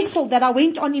my wrestle that I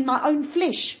went on in my own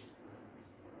flesh.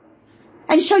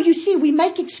 And so you see, we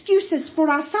make excuses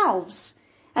for ourselves.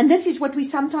 And this is what we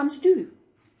sometimes do.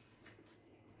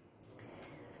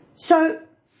 So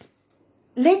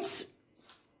let's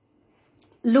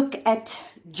look at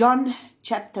John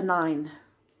chapter 9.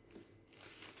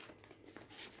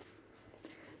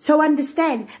 So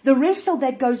understand, the wrestle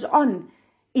that goes on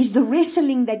is the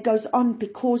wrestling that goes on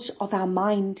because of our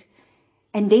mind.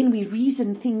 And then we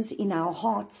reason things in our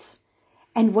hearts.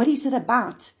 And what is it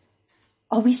about?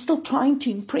 Are we still trying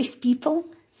to impress people?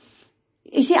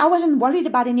 You see, I wasn't worried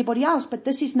about anybody else, but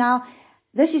this is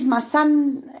my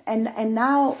son, and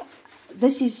now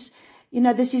this is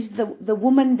the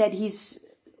woman that he's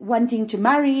wanting to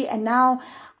marry, and now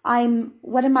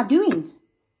what am I doing?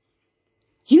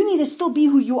 You need to still be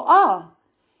who you are.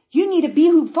 You need to be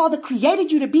who Father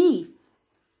created you to be.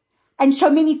 And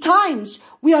so many times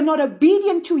we are not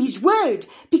obedient to His word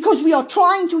because we are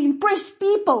trying to impress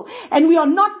people and we are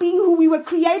not being who we were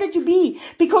created to be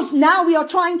because now we are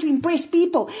trying to impress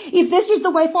people. If this is the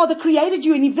way Father created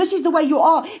you and if this is the way you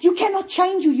are, you cannot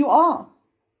change who you are.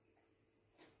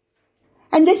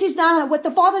 And this is now what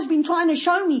the Father's been trying to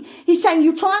show me. He's saying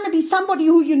you're trying to be somebody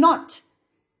who you're not.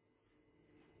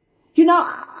 You know,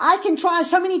 I can try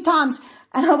so many times.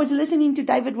 And I was listening to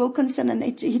David Wilkinson and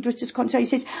it was just concerned. He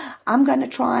says, I'm going to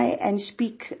try and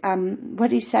speak, what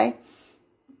did he say?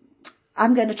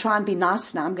 I'm going to try and be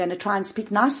nice now. I'm going to try and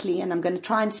speak nicely and I'm going to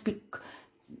try and speak,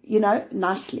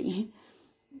 nicely.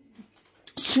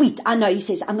 Sweet. I know, he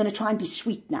says, I'm going to try and be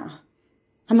sweet now.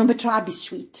 I'm going to try and be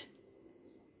sweet.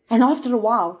 And after a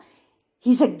while,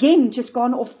 he's again just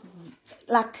gone off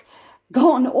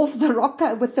the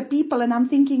rocker with the people. And I'm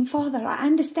thinking, Father, I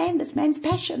understand this man's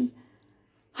passion.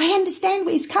 I understand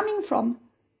where he's coming from.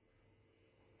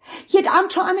 Yet I'm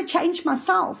trying to change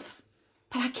myself.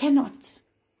 But I cannot.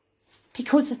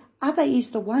 Because Abba is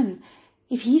the one.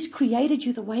 If He's created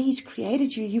you the way He's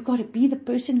created you, you've got to be the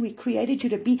person who He created you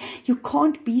to be. You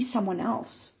can't be someone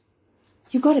else.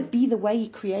 You've got to be the way He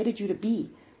created you to be.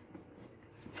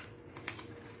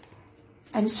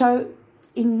 And so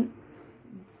in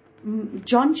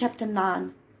John chapter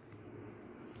 9,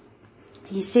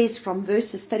 he says from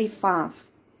verses 35,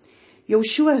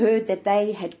 Joshua heard that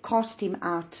they had cast him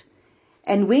out.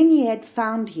 And when he had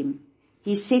found him,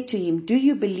 he said to him, Do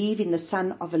you believe in the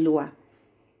Son of Eloah?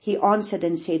 He answered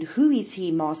and said, Who is he,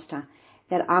 Master,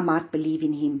 that I might believe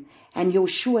in him? And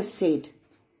Joshua said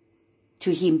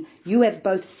to him, You have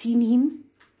both seen him.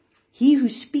 He who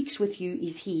speaks with you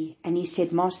is he. And he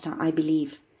said, Master, I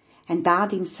believe. And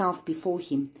bowed himself before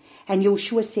him. And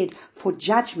Joshua said, For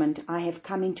judgment I have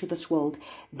come into this world,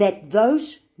 that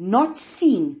those not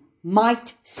seen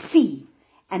might see,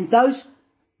 and those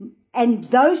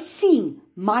seeing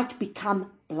might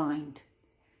become blind.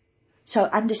 So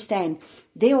understand,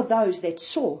 there are those that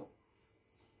saw,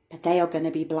 but they are going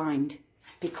to be blind.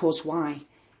 Because why?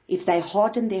 If they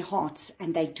harden their hearts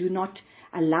and they do not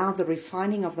allow the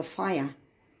refining of the fire,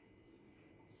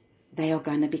 they are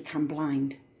going to become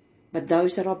blind. But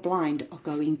those that are blind are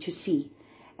going to see.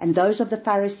 And those of the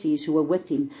Pharisees who were with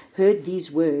him heard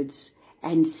these words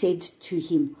and said to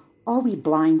him, Are we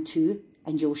blind too?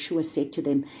 And Joshua said to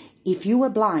them, If you were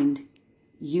blind,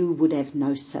 you would have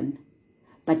no sin.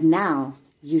 But now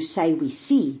you say we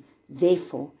see,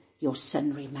 therefore your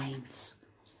sin remains.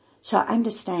 So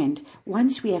understand,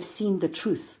 once we have seen the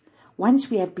truth, once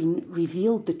we have been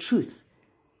revealed the truth,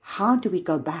 how do we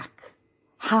go back?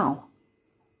 How?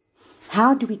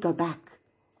 How do we go back?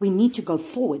 We need to go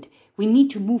forward. We need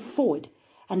to move forward.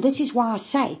 And this is why I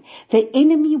say the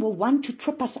enemy will want to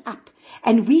trip us up.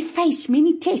 And we face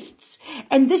many tests.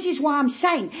 And this is why I'm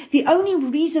saying the only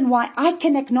reason why I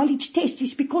can acknowledge tests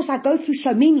is because I go through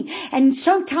so many. And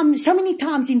so many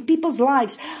times in people's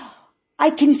lives, I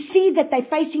can see that they're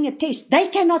facing a test. They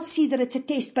cannot see that it's a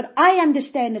test, but I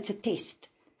understand it's a test.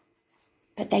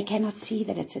 But they cannot see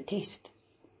that it's a test.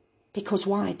 Because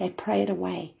why? They pray it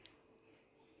away.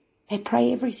 They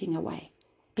pray everything away.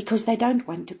 Because they don't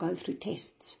want to go through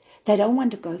tests. They don't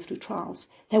want to go through trials.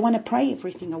 They want to pray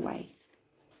everything away.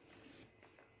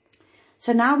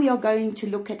 So now we are going to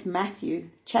look at Matthew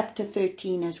chapter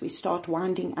 13 as we start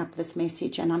winding up this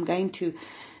message. And I'm going to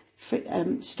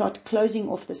start closing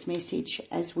off this message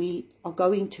as we are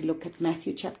going to look at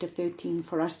Matthew chapter 13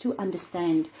 for us to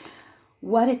understand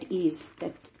what it is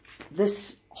that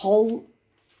this whole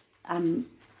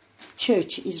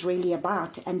church is really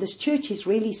about. And this church is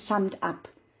really summed up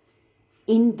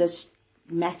in this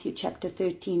Matthew chapter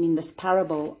 13, in this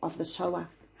parable of the sower.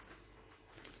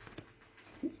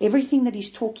 Everything that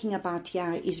he's talking about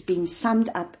here is being summed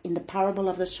up in the parable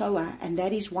of the sower, and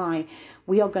that is why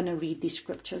we are going to read these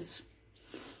scriptures.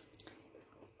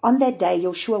 On that day,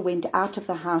 Joshua went out of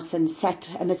the house and sat,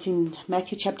 and it's in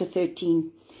Matthew chapter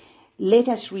 13. Let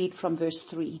us read from verse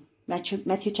 3.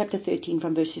 Matthew chapter 13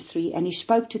 from verses 3. And he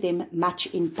spoke to them much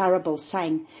in parables,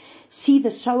 saying, See,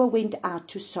 the sower went out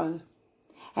to sow.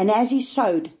 And as he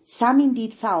sowed, some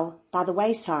indeed fell by the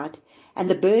wayside, and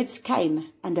the birds came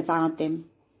and devoured them.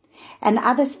 And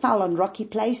others fell on rocky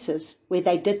places where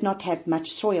they did not have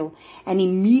much soil, and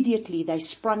immediately they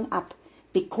sprung up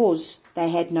because they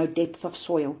had no depth of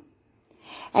soil.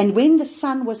 And when the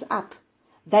sun was up,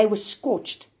 they were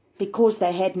scorched because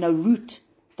they had no root,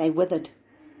 they withered.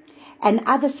 And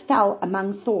others fell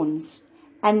among thorns,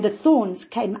 and the thorns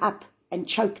came up and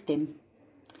choked them.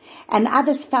 And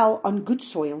others fell on good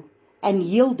soil and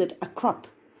yielded a crop,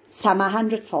 some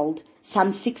 100-fold,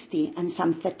 some 60, and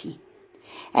some 30.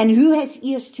 And who has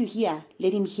ears to hear,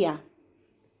 let him hear.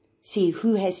 See,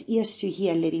 who has ears to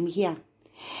hear, let him hear.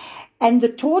 And the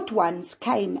taught ones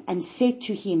came and said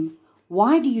to him,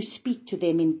 Why do you speak to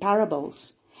them in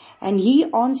parables? And he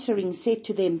answering said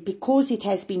to them, Because it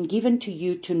has been given to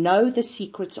you to know the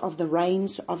secrets of the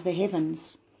reigns of the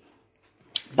heavens.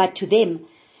 But to them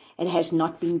it has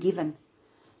not been given.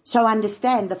 So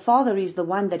understand, the Father is the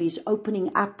one that is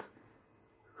opening up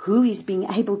who is being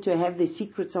able to have the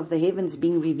secrets of the heavens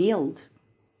being revealed.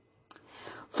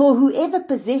 For whoever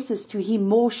possesses, to him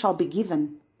more shall be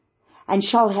given, and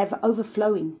shall have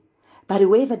overflowing. But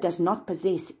whoever does not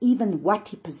possess, even what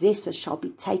he possesses shall be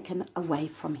taken away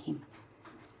from him.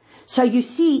 So you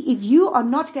see, if you are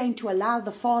not going to allow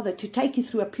the Father to take you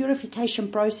through a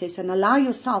purification process and allow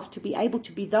yourself to be able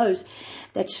to be those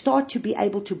that start to be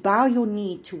able to bow your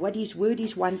knee to what His word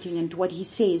is wanting and to what He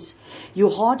says, you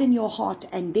harden your heart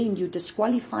and then you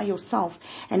disqualify yourself.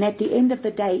 And at the end of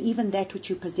the day, even that which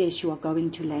you possess, you are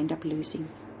going to end up losing.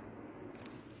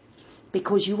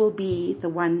 Because you will be the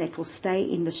one that will stay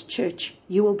in this church.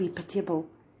 You will be pitiable.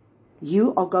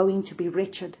 You are going to be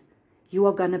wretched. You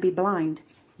are going to be blind.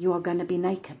 You are going to be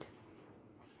naked.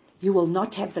 You will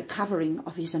not have the covering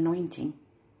of His anointing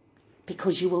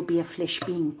because you will be a flesh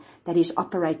being that is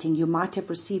operating. You might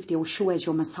have received Yeshua as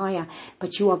your Messiah,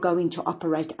 but you are going to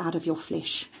operate out of your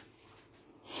flesh.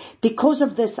 Because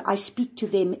of this, I speak to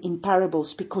them in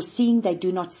parables, because seeing they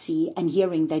do not see, and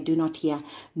hearing they do not hear,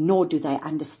 nor do they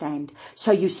understand.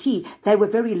 So you see, they were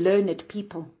very learned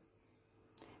people.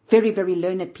 Very, very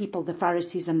learned people, the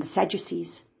Pharisees and the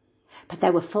Sadducees. But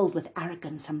they were filled with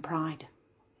arrogance and pride.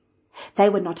 They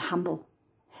were not humble.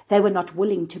 They were not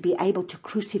willing to be able to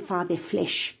crucify their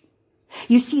flesh.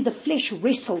 You see, the flesh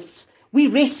wrestles. We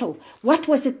wrestle. What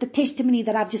was it, the testimony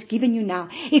that I've just given you now?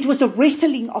 It was a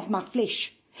wrestling of my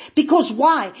flesh. Because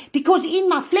why? Because in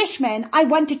my flesh, man, I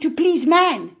wanted to please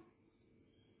man.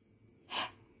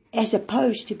 As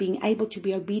opposed to being able to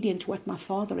be obedient to what my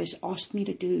Father has asked me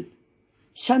to do.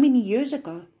 So many years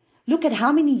ago. Look at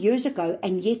how many years ago,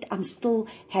 and yet I'm still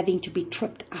having to be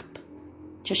tripped up.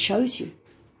 Just shows you.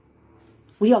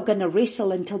 We are going to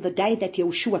wrestle until the day that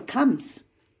Yeshua comes.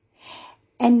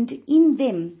 And in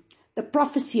them, the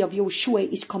prophecy of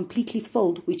Yeshua is completely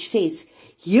filled, which says,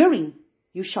 hearing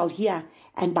you shall hear,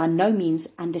 and by no means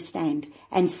understand,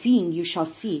 and seeing you shall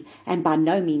see, and by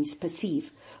no means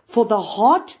perceive. For the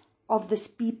heart of this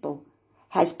people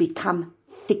has become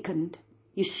thickened.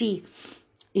 You see,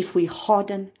 if we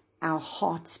harden our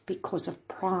hearts because of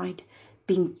pride,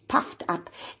 being puffed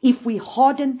up, if we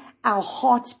harden our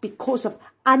hearts because of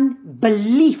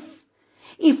unbelief,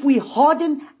 if we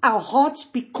harden our hearts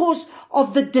because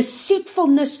of the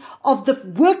deceitfulness of the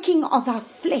working of our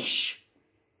flesh,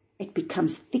 it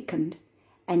becomes thickened,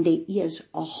 and their ears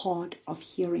are hard of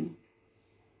hearing.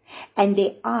 And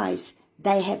their eyes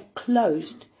they have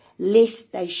closed,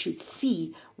 lest they should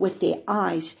see with their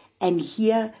eyes and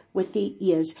hear with their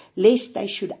ears, lest they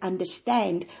should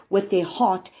understand with their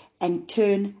heart and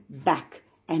turn back,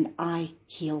 and I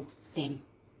heal them.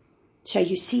 So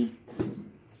you see,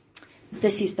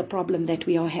 this is the problem that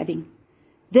we are having.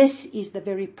 This is the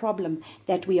very problem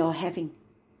that we are having,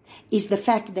 is the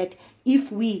fact that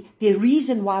the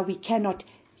reason why we cannot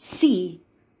see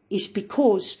is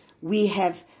because we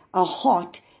have a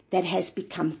heart that has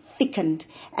become thickened,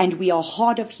 and we are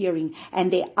hard of hearing,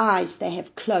 and their eyes they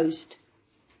have closed.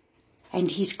 And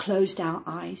He's closed our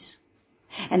eyes.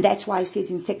 And that's why He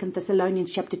says in 2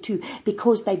 Thessalonians chapter 2,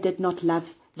 because they did not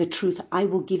love the truth, I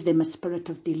will give them a spirit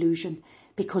of delusion.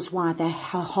 Because why? They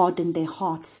have hardened their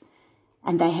hearts,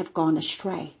 and they have gone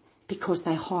astray because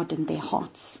they hardened their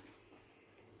hearts.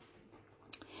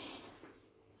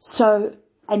 So,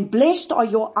 and blessed are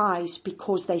your eyes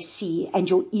because they see, and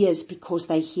your ears because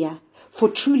they hear. For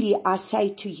truly I say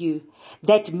to you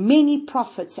that many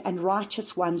prophets and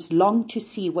righteous ones longed to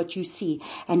see what you see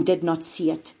and did not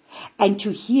see it, and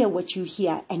to hear what you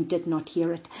hear and did not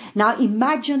hear it. Now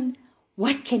imagine,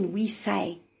 what can we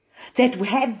say? That we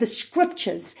have the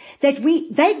scriptures, they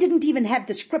didn't even have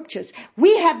the scriptures.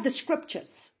 We have the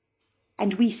scriptures,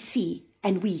 and we see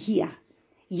and we hear.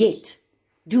 Yet,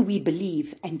 do we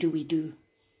believe and do we do?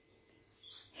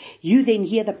 You then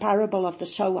hear the parable of the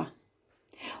sower.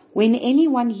 When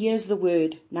anyone hears the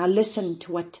word, now listen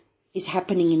to what is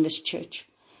happening in this church.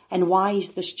 And why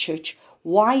is this church?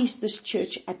 Why is this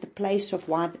church at the place of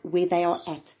where they are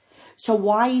at? So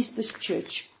why is this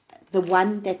church the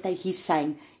one that he's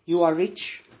saying, you are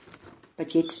rich,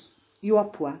 but yet you are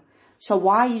poor? So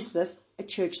why is this a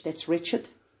church that's wretched,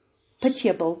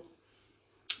 pitiable,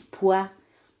 poor,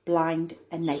 blind,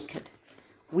 and naked?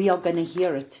 We are going to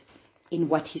hear it in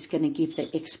what he's going to give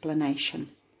the explanation.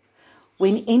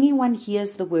 When anyone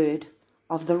hears the word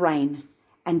of the reign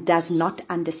and does not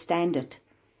understand it,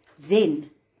 then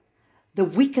the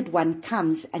wicked one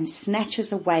comes and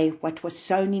snatches away what was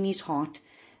sown in his heart.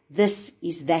 This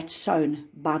is that sown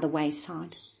by the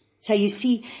wayside. So you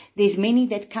see, there's many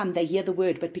that come, they hear the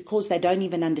word, but because they don't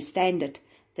even understand it,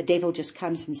 the devil just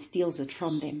comes and steals it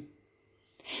from them.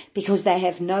 Because they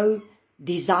have no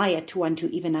desire to want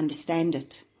to even understand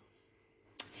it.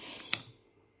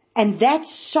 And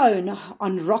that's sown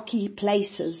on rocky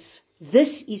places.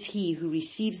 This is he who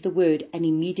receives the word and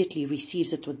immediately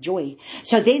receives it with joy.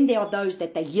 So then there are those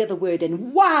that they hear the word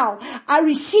and wow, I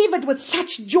receive it with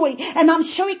such joy, and I'm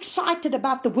so excited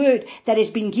about the word that has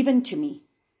been given to me.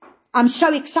 I'm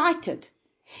so excited.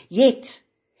 Yet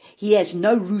he has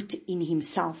no root in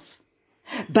himself,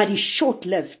 but is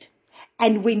short-lived.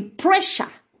 And when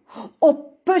pressure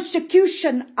or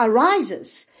persecution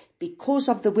arises because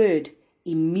of the word,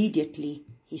 immediately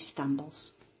he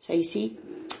stumbles. So you see?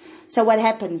 So what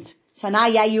happens? So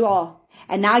now here you are.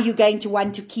 And now you're going to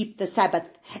want to keep the Sabbath.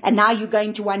 And now you're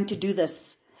going to want to do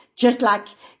this. Just like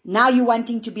now you're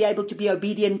wanting to be able to be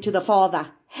obedient to the Father.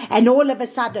 And all of a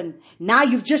sudden, now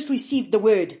you've just received the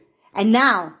word. And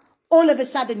now, all of a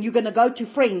sudden, you're going to go to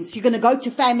friends. You're going to go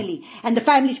to family. And the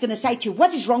family's going to say to you,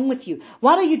 what is wrong with you?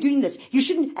 Why are you doing this? You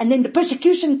shouldn't. And then the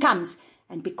persecution comes.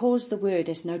 And because the word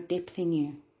has no depth in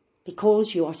you,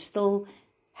 because you are still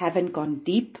haven't gone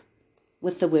deep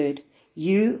with the word,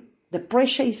 the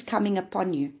pressure is coming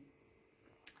upon you.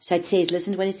 So it says,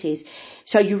 listen to what it says.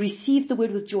 So you receive the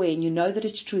word with joy and you know that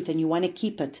it's truth and you want to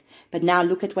keep it. But now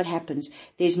look at what happens.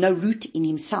 There's no root in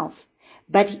himself,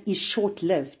 but he is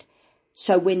short-lived.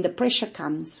 So when the pressure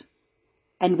comes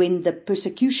and when the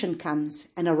persecution comes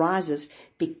and arises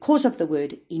because of the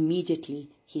word, immediately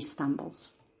he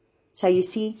stumbles. So you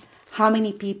see how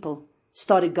many people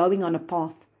started going on a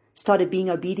path, started being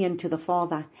obedient to the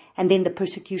Father, and then the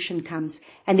persecution comes,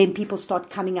 and then people start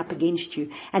coming up against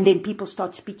you, and then people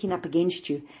start speaking up against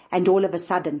you, and all of a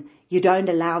sudden you don't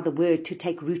allow the word to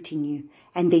take root in you,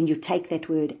 and then you take that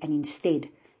word and instead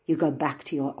you go back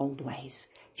to your old ways.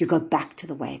 You go back to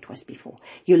the way it was before.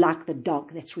 You're like the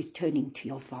dog that's returning to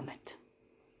your vomit.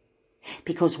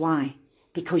 Because why?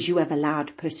 Because you have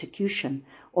allowed persecution,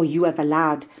 or you have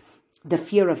allowed the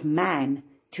fear of man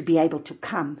to be able to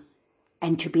come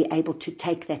and to be able to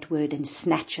take that word and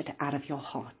snatch it out of your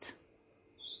heart.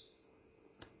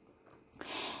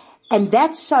 And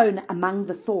that sown among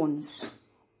the thorns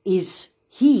is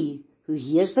he who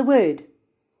hears the word,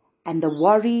 and the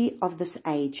worry of this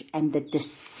age and the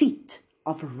deceit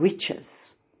of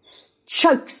riches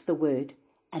chokes the word,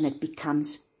 and it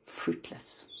becomes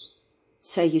fruitless.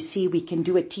 So you see, we can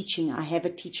do a teaching. I have a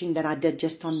teaching that I did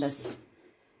just on this.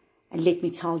 And let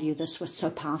me tell you, this was so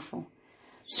powerful.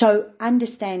 So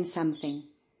understand something.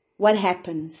 What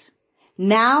happens?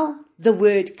 Now the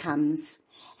word comes.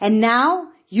 And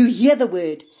now you hear the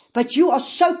word. But you are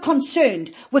so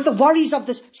concerned with the worries of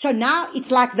this. So now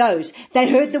it's like those. They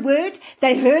heard the word.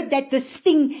 They heard that the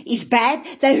sting is bad.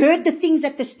 They heard the things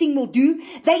that the sting will do.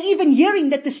 They're even hearing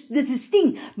that the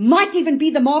sting might even be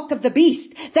the mark of the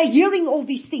beast. They're hearing all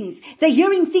these things. They're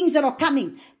hearing things that are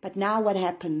coming. But now what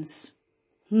happens?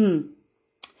 The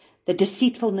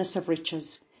deceitfulness of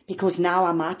riches. Because now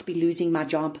I might be losing my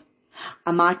job.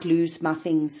 I might lose my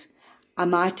things. I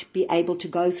might be able to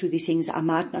go through these things. I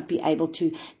might not be able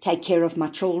to take care of my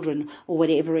children or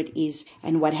whatever it is.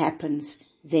 And what happens?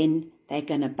 Then they're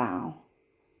going to bow.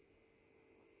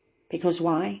 Because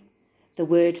why? The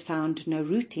word found no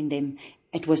root in them.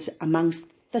 It was amongst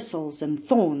thistles and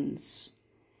thorns.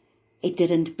 It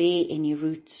didn't bear any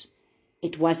roots.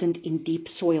 It wasn't in deep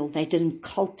soil. They didn't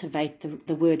cultivate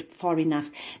the word far enough.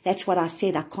 That's what I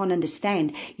said. I can't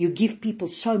understand. You give people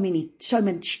so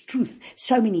much truth,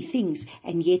 so many things,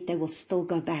 and yet they will still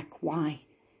go back. Why?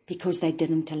 Because they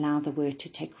didn't allow the word to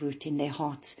take root in their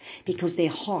hearts. Because their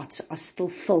hearts are still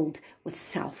filled with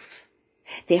self.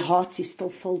 Their hearts is still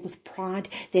filled with pride.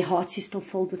 Their hearts is still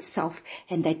filled with self,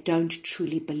 and they don't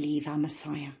truly believe our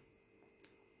Messiah.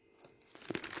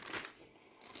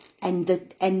 And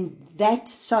that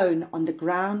sown on the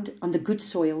ground, on the good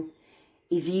soil,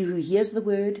 is he who hears the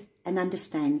word and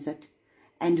understands it,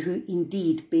 and who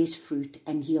indeed bears fruit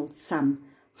and yields some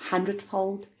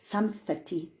 100-fold, some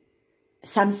 30,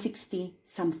 some 60,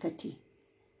 some 30.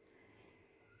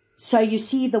 So you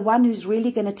see, the one who's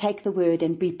really going to take the word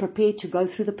and be prepared to go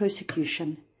through the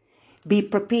persecution, be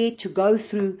prepared to go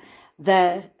through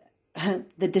the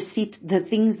deceit, the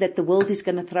things that the world is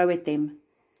going to throw at them,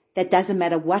 that doesn't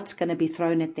matter what's going to be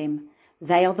thrown at them.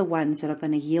 They are the ones that are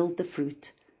going to yield the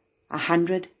fruit.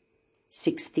 100,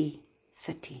 60,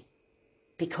 30.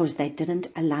 Because they didn't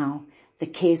allow the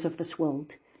cares of this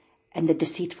world and the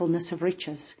deceitfulness of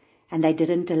riches. And they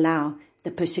didn't allow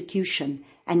the persecution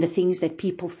and the things that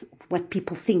what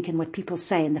people think and what people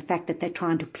say, and the fact that they're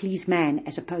trying to please man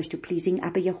as opposed to pleasing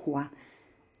Abba Yahuwah.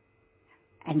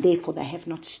 And therefore they have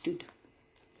not stood.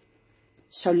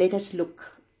 So let us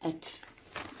look at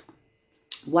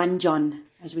 1 John,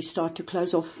 as we start to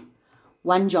close off,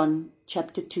 1 John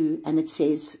chapter 2, and it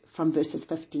says from verses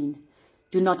 15,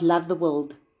 do not love the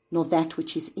world, nor that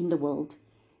which is in the world.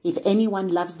 If anyone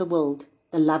loves the world,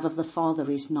 the love of the Father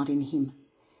is not in him.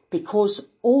 Because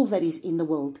all that is in the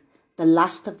world, the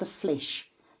lust of the flesh,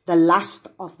 the lust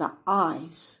of the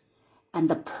eyes, and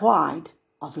the pride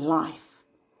of life,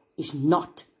 is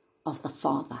not of the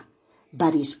Father,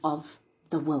 but is of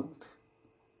the world.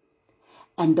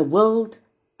 And the world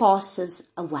passes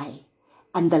away,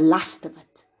 and the lust of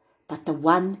it, but the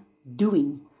one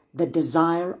doing the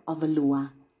desire of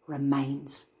Elohim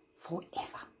remains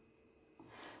forever.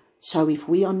 So if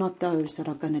we are not those that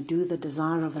are going to do the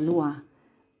desire of Elohim,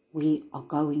 we are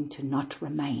going to not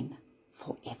remain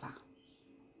forever.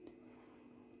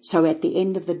 So at the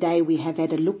end of the day, we have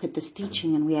had a look at this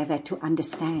teaching, and we have had to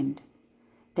understand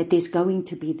that there's going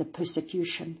to be the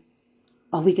persecution.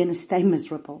 Are we going to stay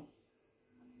miserable?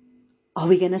 Are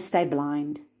we going to stay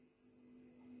blind?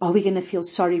 Are we going to feel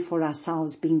sorry for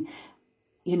ourselves, being,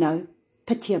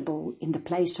 pitiable in the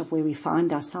place of where we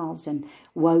find ourselves and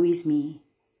woe is me?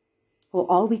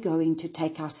 Or are we going to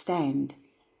take our stand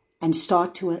and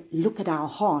start to look at our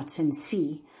hearts and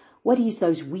see what is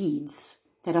those weeds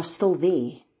that are still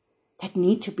there, that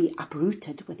need to be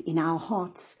uprooted within our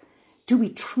hearts? Do we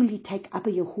truly take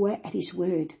Abba Yahuwah at his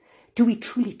word? Do we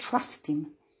truly trust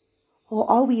him? Or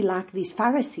are we like these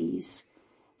Pharisees,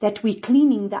 that we're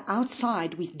cleaning the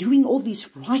outside, we're doing all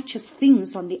these righteous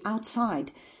things on the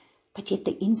outside, but yet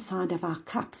the inside of our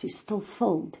cups is still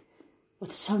filled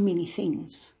with so many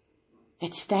things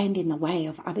that stand in the way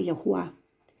of Abba Yahuwah?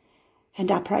 And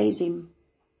I praise him.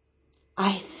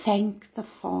 I thank the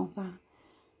Father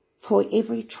for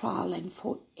every trial and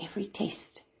for every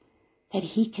test, that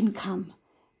he can come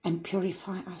and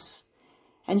purify us.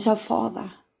 And so,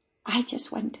 Father, I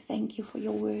just want to thank you for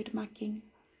your word, my King.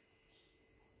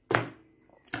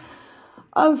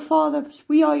 Oh, Father,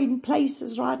 we are in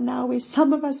places right now where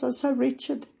some of us are so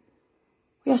wretched.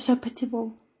 We are so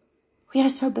pitiable. We are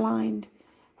so blind.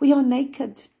 We are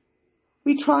naked.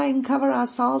 We try and cover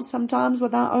ourselves sometimes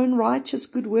with our own righteous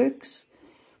good works.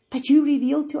 But you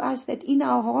reveal to us that in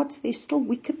our hearts there's still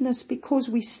wickedness, because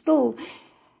we still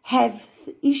have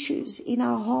issues in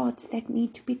our hearts that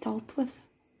need to be dealt with.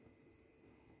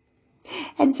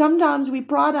 And sometimes we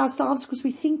pride ourselves because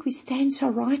we think we stand so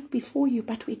right before you,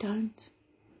 but we don't.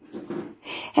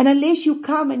 And unless you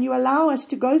come and you allow us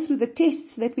to go through the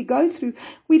tests that we go through,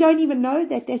 we don't even know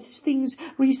that those things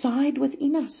reside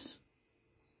within us.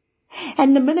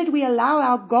 And the minute we allow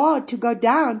our God to go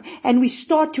down and we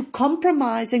start to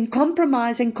compromise and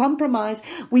compromise and compromise,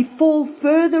 we fall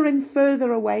further and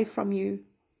further away from you.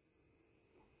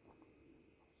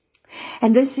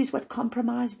 And this is what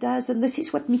compromise does, and this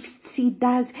is what mixed seed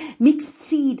does. Mixed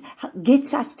seed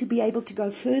gets us to be able to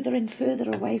go further and further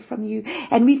away from you.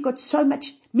 And we've got so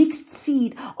much mixed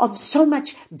seed of so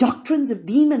much doctrines of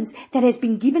demons that has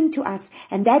been given to us.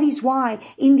 And that is why,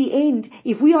 in the end,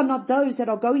 if we are not those that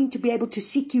are going to be able to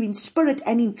seek you in spirit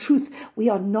and in truth, we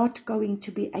are not going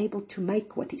to be able to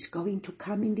make what is going to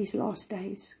come in these last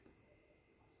days.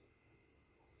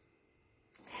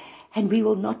 And we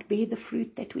will not bear the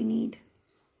fruit that we need.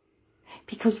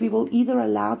 Because we will either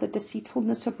allow the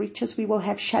deceitfulness of riches, we will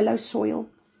have shallow soil,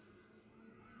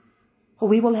 or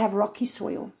we will have rocky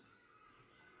soil.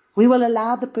 We will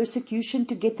allow the persecution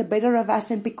to get the better of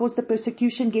us, and because the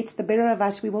persecution gets the better of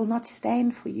us, we will not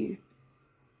stand for you.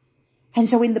 And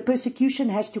so when the persecution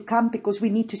has to come because we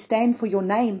need to stand for your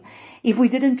name, if we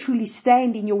didn't truly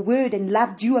stand in your word and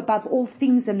loved you above all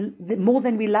things and more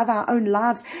than we love our own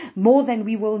lives, more than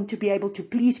we want to be able to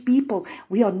please people,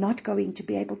 we are not going to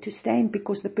be able to stand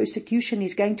because the persecution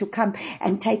is going to come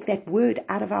and take that word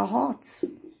out of our hearts.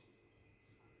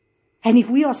 And if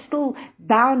we are still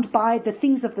bound by the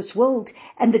things of this world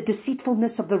and the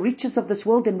deceitfulness of the riches of this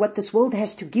world and what this world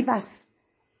has to give us,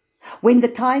 when the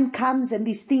time comes and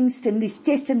these things and these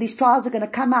tests and these trials are going to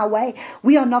come our way,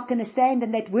 we are not going to stand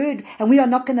in that word, and we are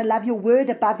not going to love your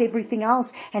word above everything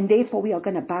else, and therefore we are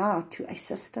going to bow to a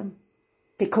system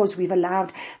because we've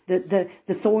allowed the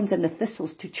thorns and the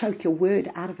thistles to choke your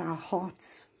word out of our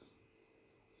hearts.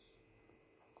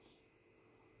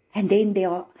 And then there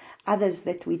are others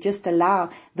that we just allow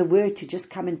the word to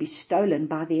just come and be stolen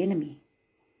by the enemy.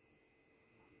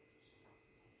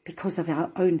 Because of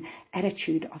our own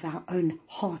attitude, of our own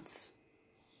hearts.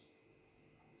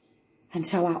 And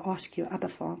so I ask you, Abba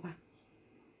Father,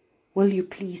 will you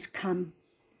please come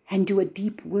and do a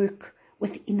deep work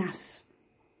within us?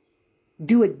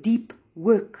 Do a deep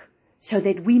work so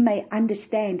that we may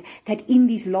understand that in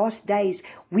these last days,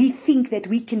 we think that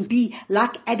we can be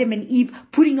like Adam and Eve,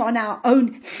 putting on our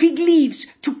own fig leaves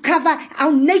to cover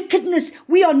our nakedness.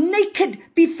 We are naked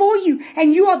before you,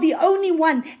 and you are the only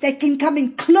one that can come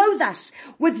and clothe us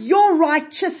with your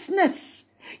righteousness,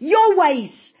 your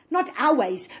ways, not our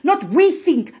ways, not we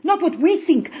think, not what we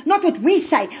think, not what we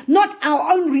say, not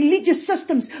our own religious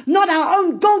systems, not our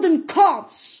own golden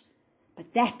calves,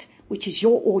 but that which is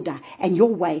your order and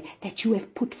your way that you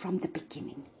have put from the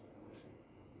beginning.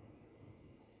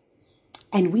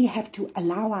 And we have to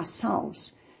allow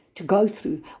ourselves to go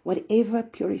through whatever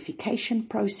purification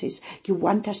process you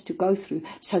want us to go through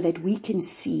so that we can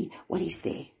see what is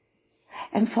there.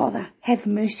 And Father, have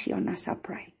mercy on us, I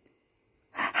pray.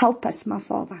 Help us, my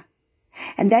Father.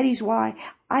 And that is why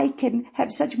I can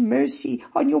have such mercy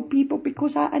on your people,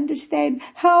 because I understand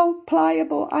how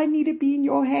pliable I need to be in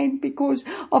your hand because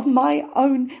of my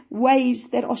own ways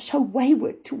that are so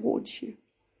wayward towards you.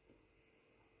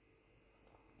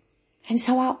 And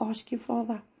so I ask you,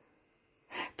 Father,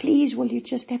 please will you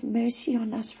just have mercy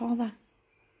on us, Father.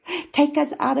 Take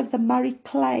us out of the murky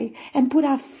clay and put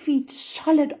our feet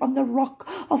solid on the rock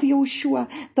of Yeshua,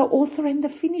 the author and the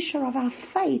finisher of our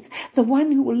faith, the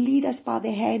one who will lead us by the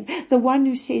hand, the one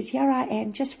who says, here I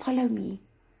am, just follow me.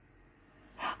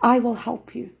 I will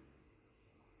help you.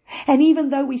 And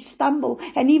even though we stumble,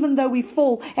 and even though we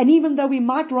fall, and even though we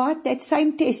might write that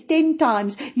same test 10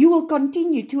 times, you will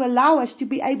continue to allow us to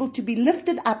be able to be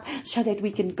lifted up so that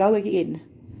we can go again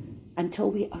until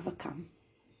we overcome.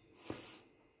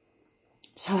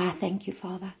 So I thank you,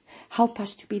 Father. Help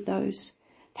us to be those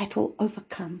that will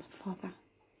overcome, Father,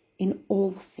 in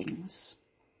all things.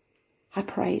 I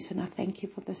praise and I thank you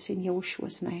for this in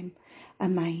Yeshua's name.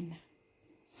 Amen.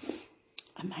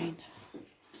 Amen.